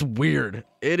 seasons. It's weird.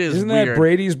 It is Isn't weird. that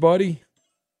Brady's buddy?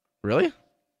 Really?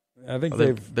 I think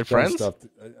they're done friends. Stuff.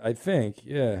 I think,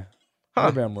 yeah. Huh.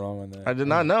 Maybe I'm wrong on that. I did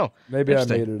not know. Maybe I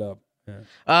made it up.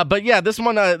 Yeah. But yeah, this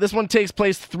one takes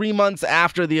place 3 months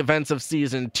after the events of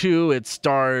season 2. It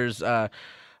stars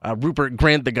Rupert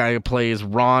Grint, the guy who plays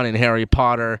Ron in Harry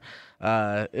Potter.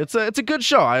 It's a good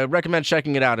show. I recommend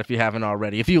checking it out if you haven't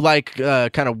already. If you like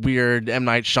kind of weird M.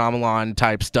 Night Shyamalan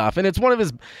type stuff, and it's one of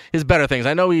his better things.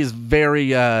 I know he's very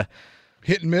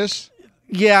hit and miss.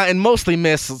 Yeah, and mostly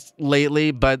miss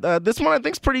lately, but this one I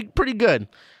think is pretty good.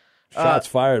 Shots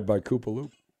fired by Koopa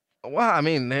Loop. Well, I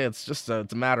mean, it's just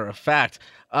it's a matter of fact.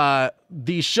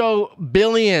 The show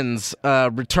Billions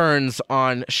returns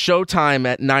on Showtime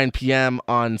at 9 p.m.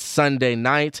 on Sunday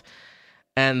night.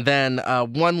 And then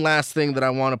one last thing that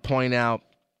I want to point out.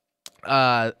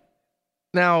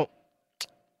 Now,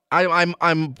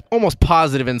 I'm almost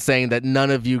positive in saying that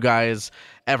none of you guys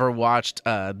ever watched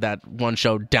that one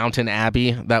show, Downton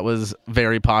Abbey, that was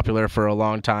very popular for a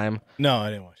long time. No, I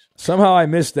didn't watch it. Somehow I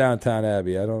missed Downtown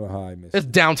Abbey. I don't know how I missed it. It's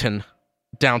Downton,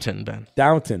 Ben.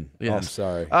 Downton. Yes. Oh, I'm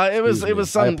sorry. It was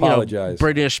some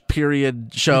British period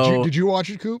show. Did you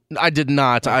watch it, Coop? I did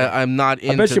not. I'm not into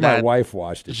that. I bet you my wife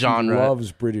watched it. Genre. She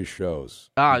loves British shows.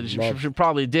 She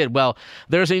probably did. Well,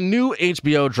 there's a new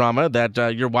HBO drama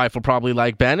that your wife will probably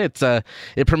like, Ben. It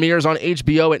premieres on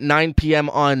HBO at 9 p.m.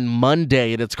 on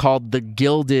Monday, and it's called The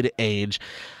Gilded Age.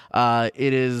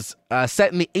 It is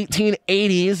set in the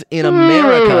 1880s in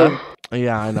America.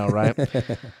 Yeah, I know, right?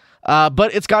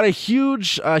 But it's got a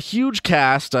huge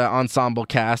cast, ensemble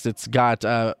cast. It's got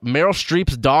Meryl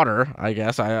Streep's daughter, I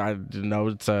guess. I didn't know.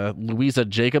 It's Louisa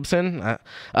Jacobson,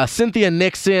 Cynthia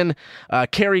Nixon,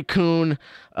 Carrie Coon,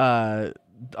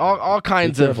 all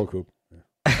kinds Be careful, Coop.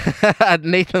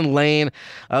 Nathan Lane.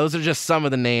 Those are just some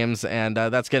of the names, and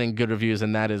that's getting good reviews,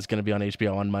 and that is going to be on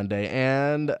HBO on Monday.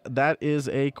 And that is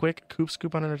a quick Coop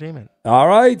Scoop on entertainment. All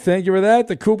right, thank you for that.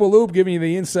 The Koopa Loop giving you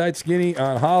the inside skinny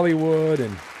on Hollywood.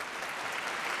 And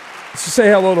let's just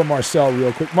say hello to Marcel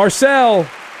real quick. Marcel,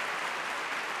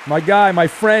 my guy, my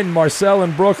friend, Marcel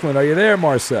in Brooklyn. Are you there,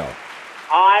 Marcel?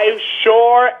 I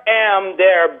sure am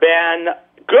there, Ben.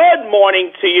 Good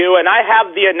morning to you, and I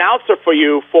have the announcer for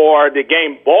you for the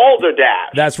game Boulder Dash.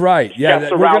 That's right. Yeah,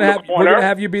 Just we're around gonna the corner. we're gonna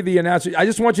have you be the announcer. I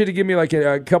just want you to give me like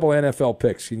a couple NFL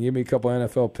picks. Can you give me a couple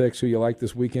NFL picks who you like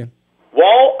this weekend?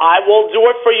 Well, I will do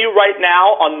it for you right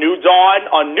now on New Dawn,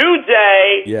 on New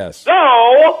Day. Yes. So,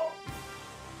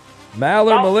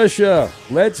 Maller Militia,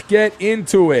 let's get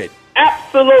into it.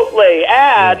 absolutely,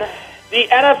 and the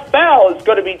NFL is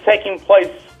going to be taking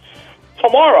place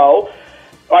tomorrow.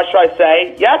 Or should I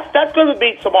say, yes, that's going to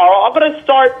be tomorrow. I'm going to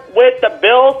start with the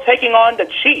Bills taking on the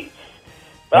Chiefs.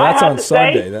 But Well, that's I have on to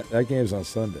Sunday. Say, That game's on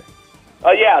Sunday.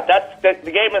 yeah,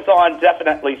 the game is on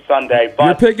definitely Sunday. But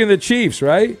You're picking the Chiefs,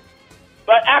 right?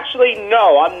 But actually,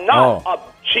 no, I'm not a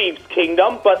Chiefs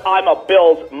kingdom, but I'm a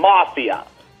Bills mafia.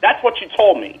 That's what you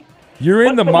told me. You're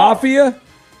in the Mafia?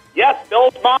 Yes,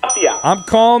 Bills mafia. I'm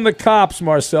calling the cops,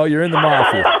 Marcel. You're in the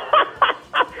Mafia.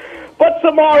 But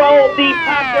tomorrow, the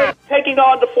Packers taking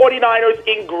on the 49ers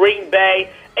in Green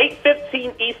Bay.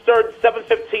 8:15 Eastern,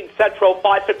 7:15 Central,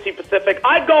 5:15 Pacific.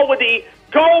 I go with the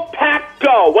Go Pack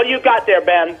Go. What do you got there,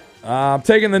 Ben? I'm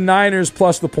taking the Niners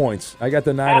plus the points. I got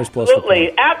the Niners plus the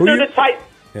points. Absolutely.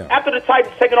 Yeah. After the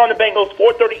Titans taking on the Bengals,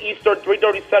 4:30 Eastern,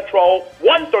 3:30 Central,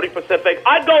 1:30 Pacific.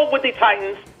 I go with the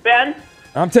Titans. Ben?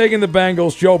 I'm taking the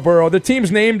Bengals, Joe Burrow. The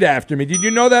team's named after me. Did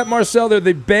you know that, Marcel? They're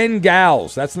the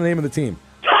Bengals. That's the name of the team.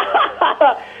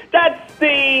 That's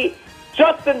the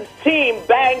Justin's team,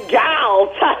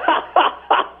 Bengals.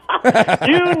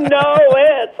 You know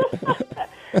it.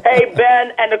 Hey,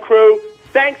 Ben and the crew,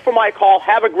 thanks for my call.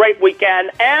 Have a great weekend.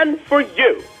 And for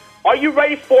you, are you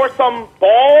ready for some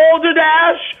Boulder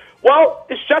Dash? Well,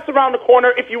 it's just around the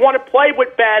corner. If you want to play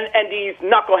with Ben and these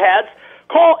knuckleheads,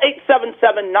 call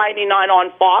 877-99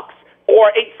 on Fox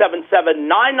or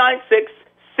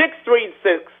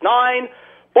 877-996-6369.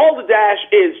 Boulder Dash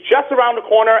is just around the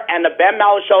corner, and the Ben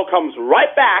Maller Show comes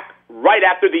right back right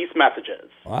after these messages.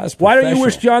 Well, why don't you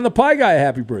wish John the Pie Guy a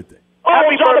happy birthday?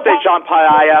 Happy birthday, John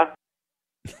Paiaya.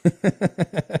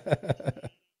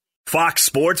 Fox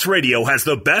Sports Radio has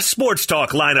the best sports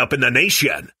talk lineup in the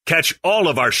nation. Catch all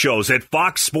of our shows at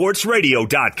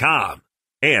foxsportsradio.com.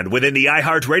 And within the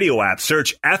iHeartRadio app,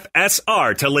 search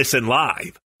FSR to listen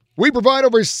live. We provide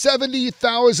over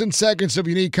 70,000 seconds of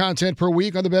unique content per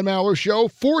week on The Ben Maller Show,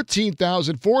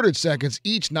 14,400 seconds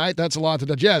each night. That's a lot to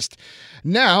digest.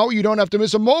 Now you don't have to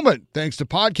miss a moment. Thanks to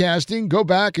podcasting, go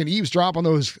back and eavesdrop on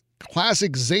those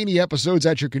classic zany episodes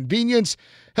at your convenience.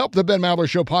 Help The Ben Maller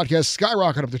Show podcast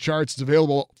skyrocket up the charts. It's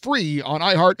available free on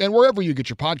iHeart and wherever you get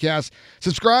your podcasts.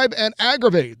 Subscribe and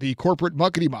aggravate the corporate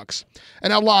muckety-mucks. And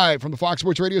now live from the Fox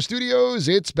Sports Radio studios,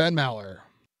 it's Ben Maller.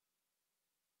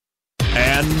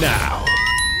 And now,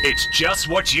 it's just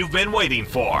what you've been waiting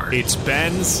for. It's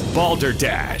Ben's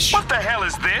Balderdash. What the hell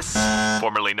is this?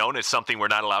 Formerly known as something we're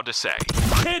not allowed to say.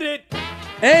 Hit it!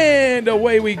 And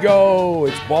away we go.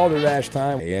 It's Balderdash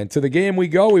time. And to the game we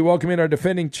go. We welcome in our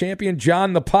defending champion,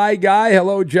 John the Pie Guy.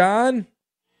 Hello, John.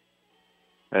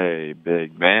 Hey,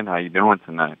 Big Ben. How you doing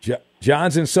tonight?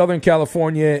 John's in Southern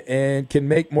California and can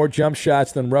make more jump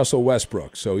shots than Russell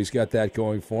Westbrook. So he's got that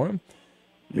going for him.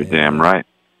 You're damn right.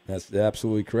 That's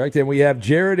absolutely correct. And we have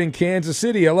Jared in Kansas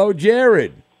City. Hello,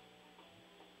 Jared.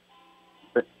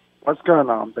 What's going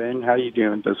on, Ben? How you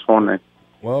doing this morning?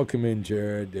 Welcome in,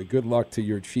 Jared. Good luck to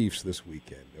your Chiefs this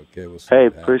weekend. Okay, we'll see. Hey,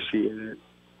 appreciate it.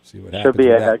 See what happens. Should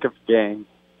be a heck of a game.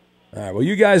 All right, well,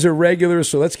 you guys are regulars,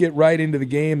 so let's get right into the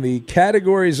game. The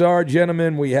categories are,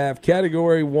 gentlemen, we have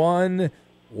Category 1,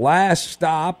 Last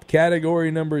Stop.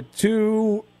 Category number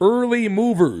 2, Early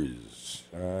Movers.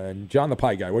 And John the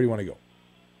Pie Guy, where do you want to go?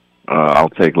 I'll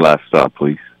take Last Stop,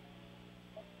 please.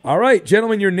 All right,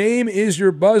 gentlemen, your name is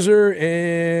your buzzer,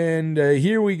 and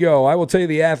here we go. I will tell you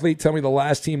the athlete. Tell me the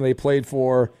last team they played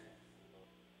for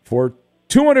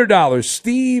 $200.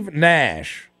 Steve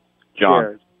Nash.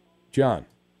 John.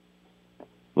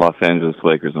 Los Angeles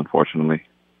Lakers, unfortunately.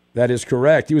 That is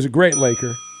correct. He was a great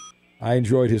Laker. I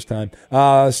enjoyed his time.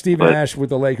 Steve Nash with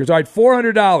the Lakers. All right,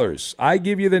 $400. I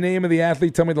give you the name of the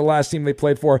athlete. Tell me the last team they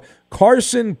played for.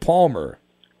 Carson Palmer.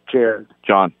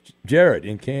 Jared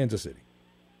in Kansas City.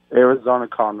 Arizona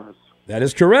Cardinals. That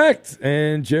is correct.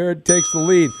 And Jared takes the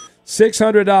lead.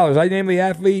 $600. I name the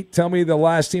athlete. Tell me the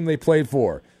last team they played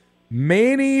for.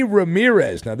 Manny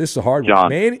Ramirez. Now, this is a hard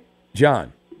one.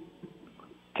 John.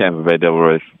 Tampa Bay Devil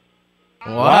Rays.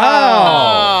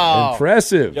 Wow.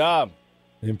 Impressive. Good job.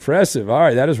 Impressive. All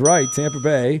right, that is right. Tampa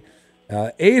Bay.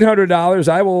 $800.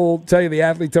 I will tell you the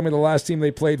athlete. Tell me the last team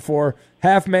they played for.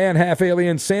 Half man, half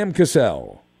alien, Sam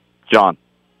Cassell. John.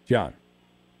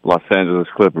 Los Angeles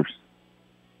Clippers.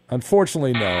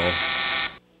 Unfortunately, no.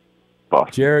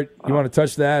 Boston. Jared, you want to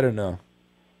touch that or no?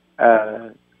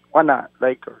 Why not?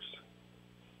 Lakers.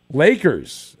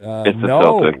 Lakers. It's the no.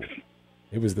 Celtics.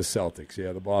 It was the Celtics,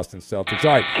 yeah, the Boston Celtics.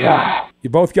 All right. You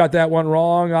both got that one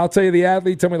wrong. I'll tell you the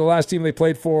athlete. Tell me the last team they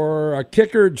played for.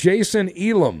 Kicker, Jason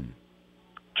Elam.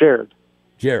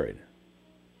 Jared.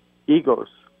 Eagles.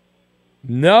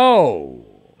 No.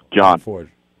 John.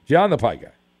 John the Pie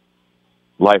Guy.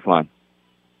 Lifeline.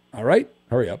 All right.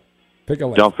 Hurry up. Pick a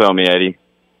lifeline. Don't fail me, Eddie.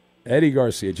 Eddie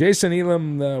Garcia. Jason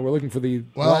Elam, we're looking for the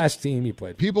last team he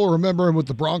played for. People remember him with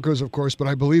the Broncos, of course, but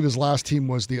I believe his last team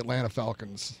was the Atlanta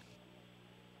Falcons.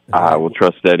 I will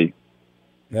trust Eddie.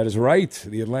 That is right.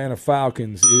 The Atlanta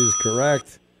Falcons is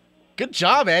correct. Good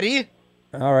job, Eddie.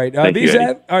 All right. Thank you,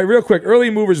 Eddie. All right, real quick. Early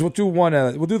movers, we'll do one.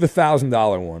 We'll do the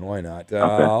 $1,000 one. Why not?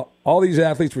 Okay. All these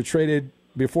athletes were traded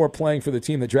before playing for the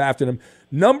team that drafted him.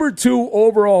 Number 2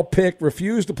 overall pick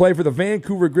refused to play for the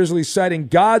Vancouver Grizzlies, citing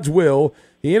God's will.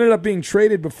 He ended up being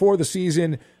traded before the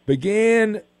season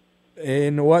began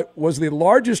in what was the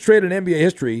largest trade in NBA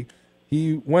history.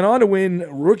 He went on to win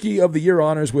Rookie of the Year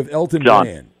honors with Elton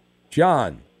Brand.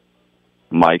 John.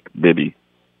 Mike Bibby.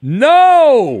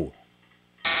 No!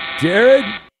 Jared?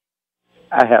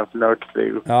 I have no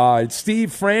clue. It's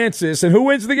Steve Francis. And who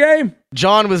wins the game?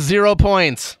 John with 0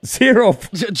 points. 0.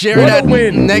 Jared had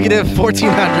negative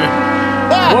 1,400.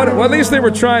 Well, at least they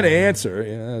were trying to answer.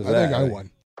 I think I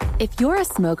won. If you're a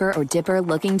smoker or dipper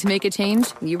looking to make a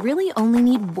change, you really only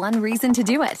need one reason to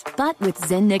do it. But with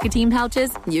Zyn nicotine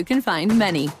pouches, you can find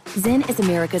many. Zyn is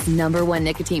America's #1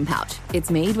 nicotine pouch.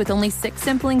 It's made with only 6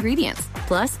 simple ingredients.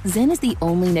 Plus, Zyn is the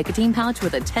only nicotine pouch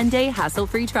with a 10-day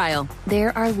hassle-free trial.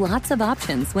 There are lots of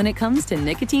options when it comes to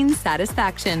nicotine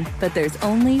satisfaction, but there's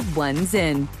only one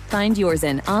Zyn. Find your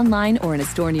Zyn online or in a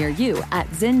store near you at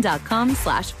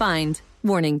zyn.com/find.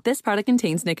 Warning, this product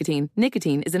contains nicotine.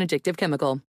 Nicotine is an addictive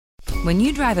chemical. When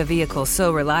you drive a vehicle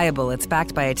so reliable it's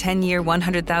backed by a 10-year,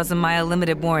 100,000-mile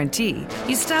limited warranty,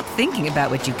 you stop thinking about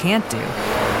what you can't do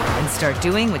and start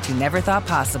doing what you never thought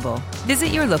possible. Visit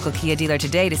your local Kia dealer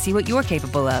today to see what you're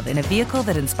capable of in a vehicle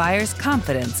that inspires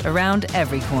confidence around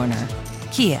every corner.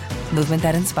 Kia, movement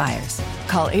that inspires.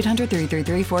 Call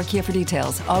 800-333-4KIA for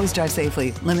details. Always drive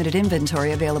safely. Limited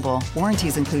inventory available.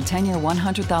 Warranties include 10-year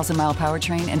 100,000-mile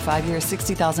powertrain and 5-year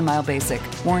 60,000-mile basic.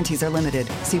 Warranties are limited.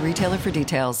 See retailer for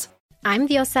details. I'm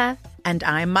Diosa. And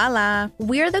I'm Mala.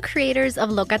 We're the creators of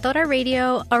Locatora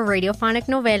Radio, a radiophonic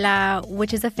novela,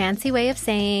 which is a fancy way of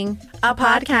saying a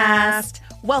podcast.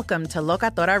 Welcome to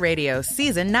Locatora Radio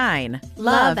Season 9.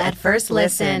 Love at First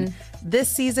Listen. This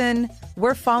season,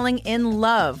 we're falling in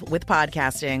love with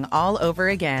podcasting all over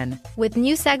again. With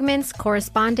new segments,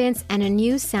 correspondence, and a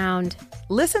new sound.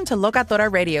 Listen to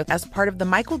Locatora Radio as part of the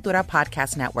My Cultura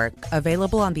Podcast Network.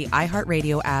 Available on the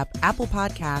iHeartRadio app, Apple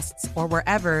Podcasts, or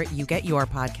wherever you get your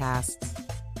podcasts.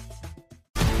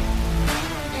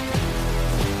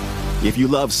 If you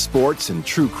love sports and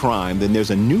true crime, then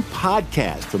there's a new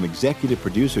podcast from executive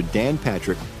producer Dan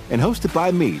Patrick and hosted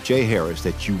by me, Jay Harris,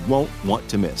 that you won't want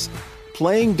to miss.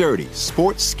 Playing Dirty: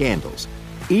 Sports Scandals.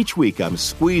 Each week, I'm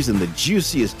squeezing the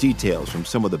juiciest details from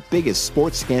some of the biggest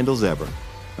sports scandals ever.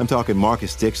 I'm talking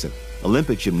Marcus Dixon,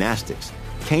 Olympic gymnastics,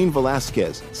 Cain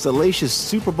Velasquez, salacious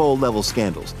Super Bowl-level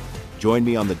scandals. Join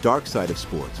me on the dark side of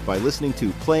sports by listening to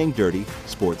Playing Dirty: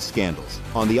 Sports Scandals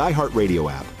on the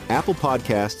iHeartRadio app, Apple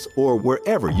Podcasts, or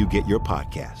wherever you get your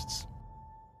podcasts.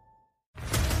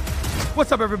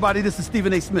 What's up, everybody? This is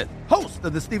Stephen A. Smith, host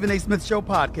of the Stephen A. Smith Show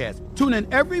podcast. Tune in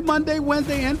every Monday,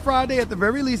 Wednesday, and Friday at the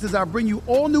very least as I bring you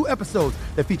all new episodes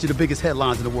that feature the biggest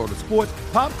headlines in the world of sports,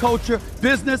 pop culture,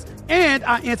 business, and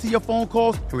I answer your phone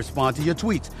calls and respond to your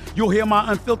tweets. You'll hear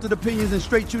my unfiltered opinions and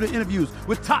straight-shooter interviews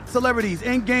with top celebrities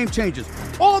and game changers.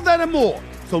 All that and more.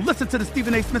 So listen to the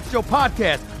Stephen A. Smith Show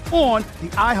podcast on the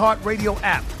iHeartRadio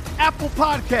app, Apple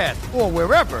Podcasts, or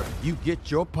wherever you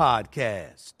get your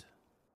podcast.